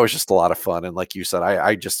 That was just a lot of fun. And like you said,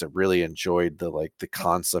 I just really enjoyed the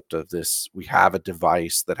concept of this. We have a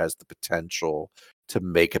device that has the potential to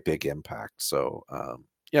make a big impact. So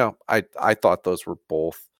I thought those were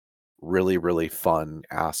both really, really fun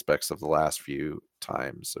aspects of the last few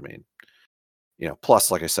times. I mean, plus,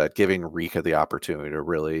 like I said, giving Rika the opportunity to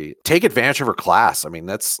really take advantage of her class. I mean,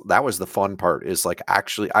 that was the fun part, is like,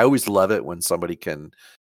 actually, I always love it when somebody can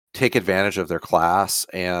take advantage of their class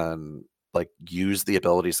and like use the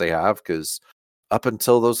abilities they have, because up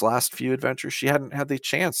until those last few adventures, she hadn't had the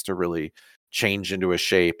chance to really change into a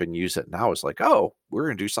shape and use it. Now it's like, oh, we're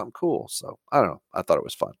going to do something cool. So I don't know. I thought it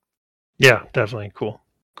was fun. Yeah, definitely cool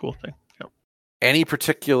thing. Yep. Any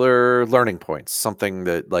particular learning points, something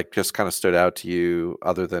that like just kind of stood out to you,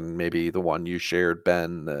 other than maybe the one you shared,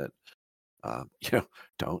 Ben, that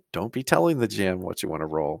don't be telling the GM what you want to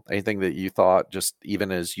roll. Anything that you thought, just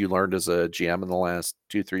even as you learned as a GM in the last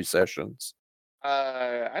 2-3 sessions?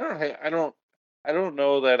 I don't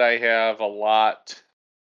know that I have a lot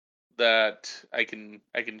that I can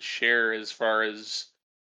share as far as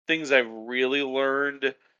things I've really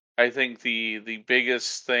learned. I think the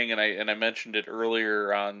biggest thing, and I mentioned it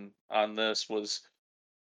earlier on this, was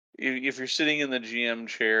if you're sitting in the GM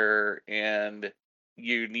chair and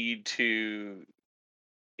you need to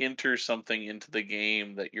enter something into the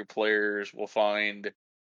game that your players will find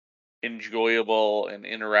enjoyable and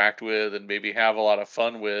interact with and maybe have a lot of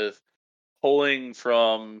fun with, pulling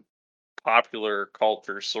from popular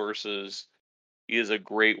culture sources is a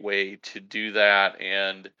great way to do that.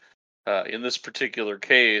 And in this particular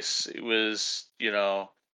case, it was,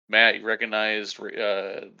 Matt, you recognized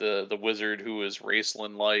the wizard who was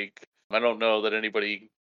Raceland like. I don't know that anybody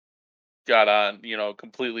got on,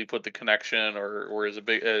 completely put the connection or is a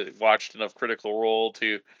big watched enough Critical Role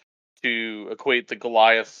to equate the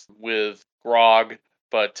Goliath with Grog,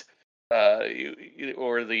 but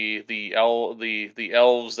or the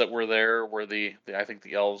elves that were there were I think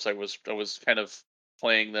the elves, I was kind of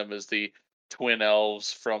playing them as the twin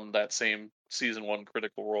elves from that same season 1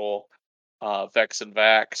 Critical Role, Vex and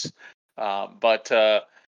Vax, but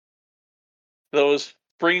those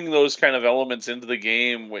bringing those kind of elements into the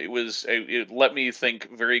game, it let me think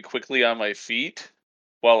very quickly on my feet,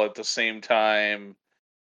 while at the same time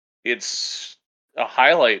it's a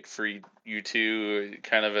highlight for you two,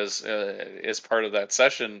 kind of as part of that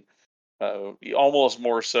session, almost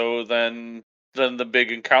more so than the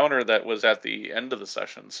big encounter that was at the end of the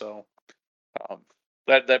session. So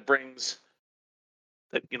that brings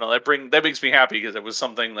that makes me happy, because it was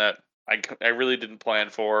something that I really didn't plan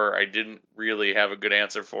for. I didn't really have a good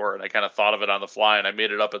answer for it. I kind of thought of it on the fly, and I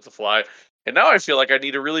made it up at the fly. And now I feel like I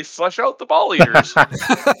need to really flesh out the ball eaters.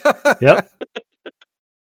 Yep.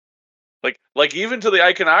 Like even to the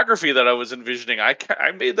iconography that I was envisioning, I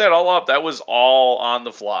made that all up. That was all on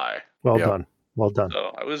the fly. Well Yep. done. Well done.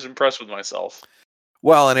 So I was impressed with myself.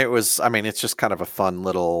 Well, and it's just kind of a fun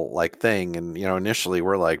little like thing. And, initially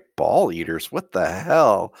we're like, ball eaters, what the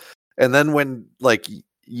hell? And then when like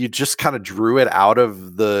you just kind of drew it out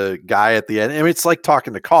of the guy at the end, I mean, it's like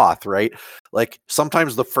talking to Koth, right? Like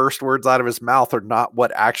sometimes the first words out of his mouth are not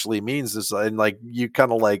what actually means, and like you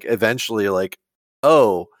kind of like eventually like,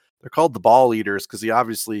 oh, they're called the ball eaters because he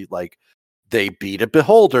obviously like they beat a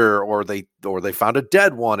beholder or they found a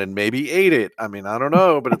dead one and maybe ate it. I mean, I don't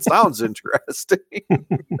know, but it sounds interesting.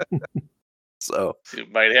 So you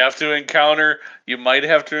might have to encounter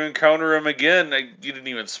him again. You didn't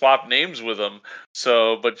even swap names with him.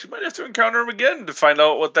 So, but you might have to encounter him again to find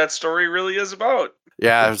out what that story really is about.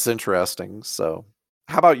 Yeah, it was interesting. So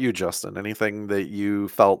how about you, Justin? Anything that you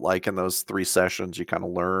felt like in those 3 sessions you kind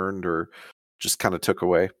of learned or just kind of took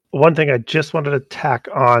away? One thing I just wanted to tack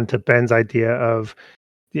on to Ben's idea of,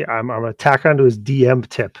 I'm going to tack onto his DM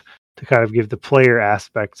tip to kind of give the player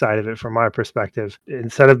aspect side of it from my perspective.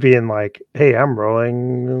 Instead of being like, hey, I'm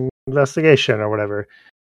rolling investigation or whatever,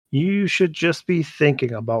 you should just be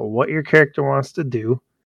thinking about what your character wants to do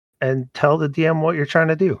and tell the DM what you're trying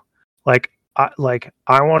to do. I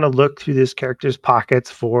want to look through this character's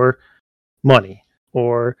pockets for money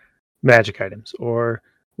or magic items or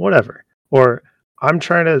whatever. Or I'm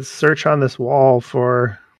trying to search on this wall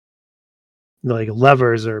for like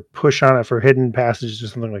levers or push on it for hidden passages or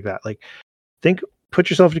something like that. Like, put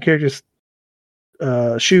yourself in the character's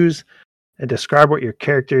shoes and describe what your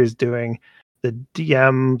character is doing. The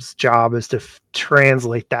DM's job is to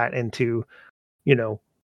translate that into,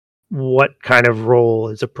 what kind of role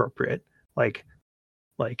is appropriate. Like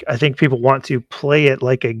I think people want to play it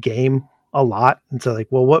like a game a lot. And so like,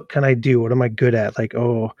 well, what can I do? What am I good at? Like,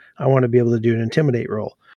 oh, I want to be able to do an intimidate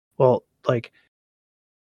roll. Well, like,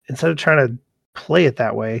 instead of trying to play it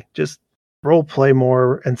that way, just role play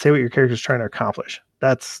more and say what your character is trying to accomplish.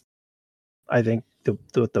 That's, I think,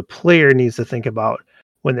 what the player needs to think about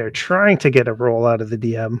when they're trying to get a roll out of the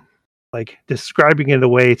DM. like describing it in a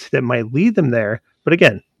way that might lead them there. But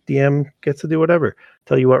again, DM gets to do whatever,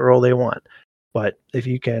 tell you what role they want. But if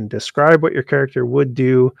you can describe what your character would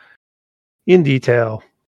do in detail,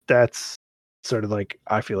 that's sort of like,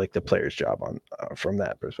 I feel like, the player's job on from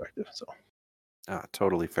that perspective. So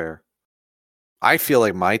totally fair. I feel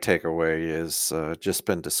like my takeaway is just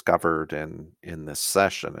been discovered in this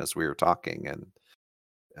session as we were talking. And,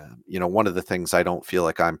 one of the things I don't feel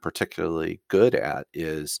like I'm particularly good at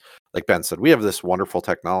is, like Ben said, we have this wonderful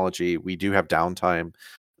technology. We do have downtime.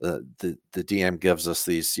 The DM gives us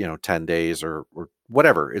these, 10 days or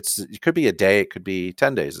whatever. It could be a day. It could be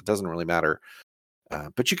 10 days. It doesn't really matter.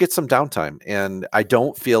 But you get some downtime. And I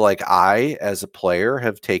don't feel like I, as a player,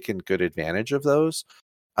 have taken good advantage of those.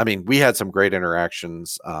 I mean, we had some great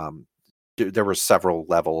interactions. There were several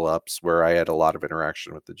level ups where I had a lot of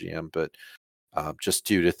interaction with the GM, but just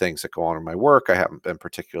due to things that go on in my work, I haven't been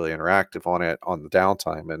particularly interactive on it on the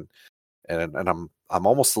downtime. And I'm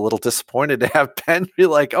almost a little disappointed to have Ben be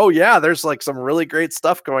like, "Oh yeah, there's like some really great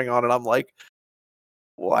stuff going on," and I'm like,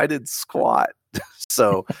 "Well, I did squat."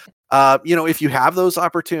 So, if you have those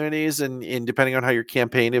opportunities, and depending on how your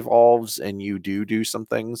campaign evolves, and you do some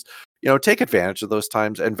things, take advantage of those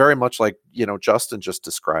times. And very much like Justin just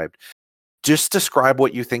described, just describe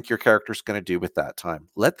what you think your character's going to do with that time.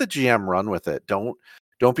 Let the GM run with it. Don't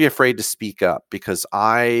be afraid to speak up, because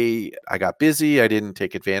I got busy. I didn't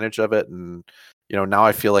take advantage of it, and now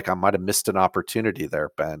I feel like I might have missed an opportunity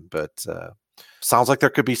there, Ben. But sounds like there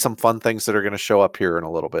could be some fun things that are going to show up here in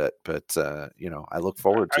a little bit. But I look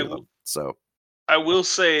forward to them. So I will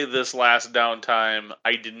say, this last downtime,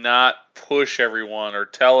 I did not push everyone or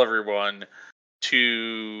tell everyone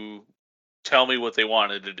to tell me what they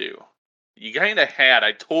wanted to do. You kind of had.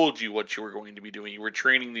 I told you what you were going to be doing. You were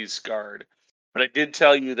training these Scarred. But I did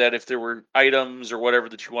tell you that if there were items or whatever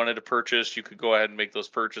that you wanted to purchase, you could go ahead and make those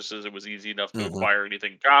purchases. It was easy enough to acquire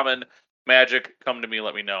anything common. Magic, come to me,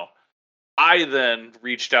 let me know. I then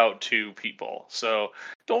reached out to people. So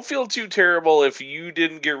don't feel too terrible if you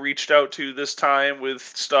didn't get reached out to this time with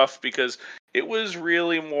stuff, because it was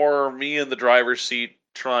really more me in the driver's seat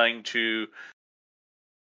trying to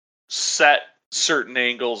set certain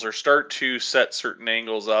angles or start to set certain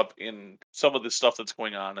angles up in some of the stuff that's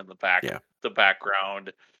going on in the background,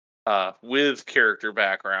 with character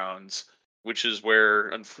backgrounds, which is where,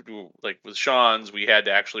 like with Sean's, we had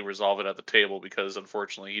to actually resolve it at the table, because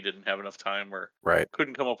unfortunately he didn't have enough time, or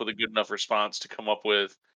couldn't come up with a good enough response to come up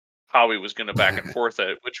with how he was going to back and forth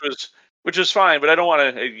it, which is fine. But I don't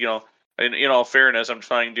want to, in all fairness, I'm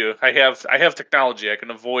trying to. I have technology. I can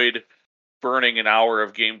avoid burning an hour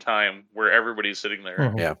of game time where everybody's sitting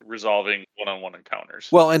there resolving one-on-one encounters.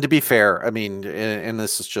 Well, and to be fair, I mean, and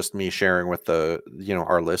this is just me sharing with the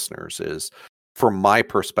our listeners, is from my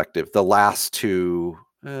perspective, the last two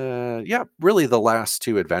adventure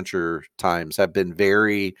times have been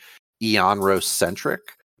very Eonros centric,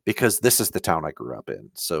 because this is the town I grew up in.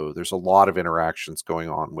 So there's a lot of interactions going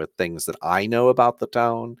on with things that I know about the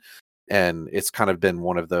town, and it's kind of been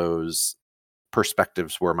one of those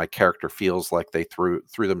perspectives where my character feels like they threw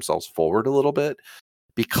themselves forward a little bit,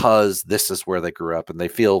 because this is where they grew up and they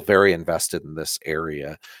feel very invested in this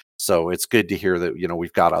area. So it's good to hear that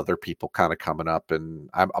we've got other people kind of coming up, and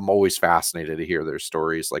I'm always fascinated to hear their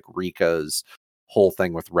stories. Like Rika's whole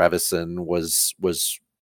thing with Revison was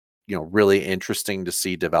really interesting to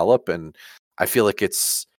see develop, and I feel like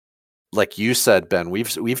it's, like you said, Ben,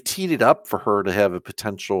 we've teed it up for her to have a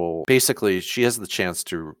potential. Basically, she has the chance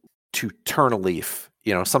to turn a leaf,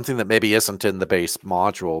 something that maybe isn't in the base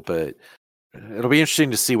module, but it'll be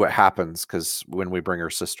interesting to see what happens, because when we bring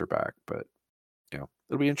her sister back, but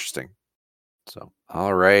it'll be interesting. So,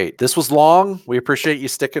 all right, this was long. We appreciate you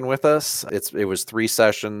sticking with us. It was 3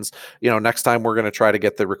 sessions. Next time we're going to try to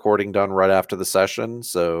get the recording done right after the session,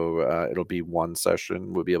 so it'll be 1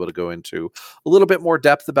 session. We'll be able to go into a little bit more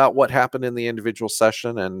depth about what happened in the individual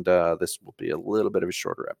session, and this will be a little bit of a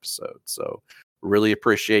shorter episode. So really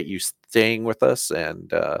appreciate you staying with us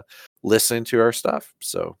and listening to our stuff.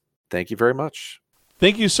 So thank you very much.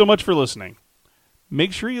 Thank you so much for listening.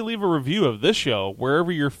 Make sure you leave a review of this show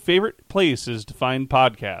wherever your favorite place is to find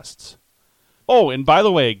podcasts. Oh, and by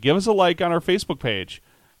the way, give us a like on our Facebook page.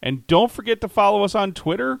 And don't forget to follow us on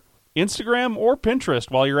Twitter, Instagram, or Pinterest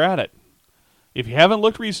while you're at it. If you haven't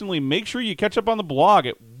looked recently, make sure you catch up on the blog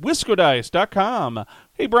at WiscoDice.com.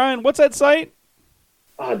 Hey, Brian, what's that site?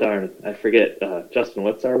 Ah, darn, I forget. Justin,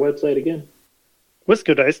 what's our website again?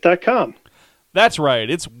 WiscoDice.com. That's right,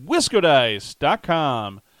 it's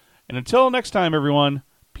WiscoDice.com. And until next time, everyone,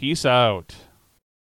 peace out.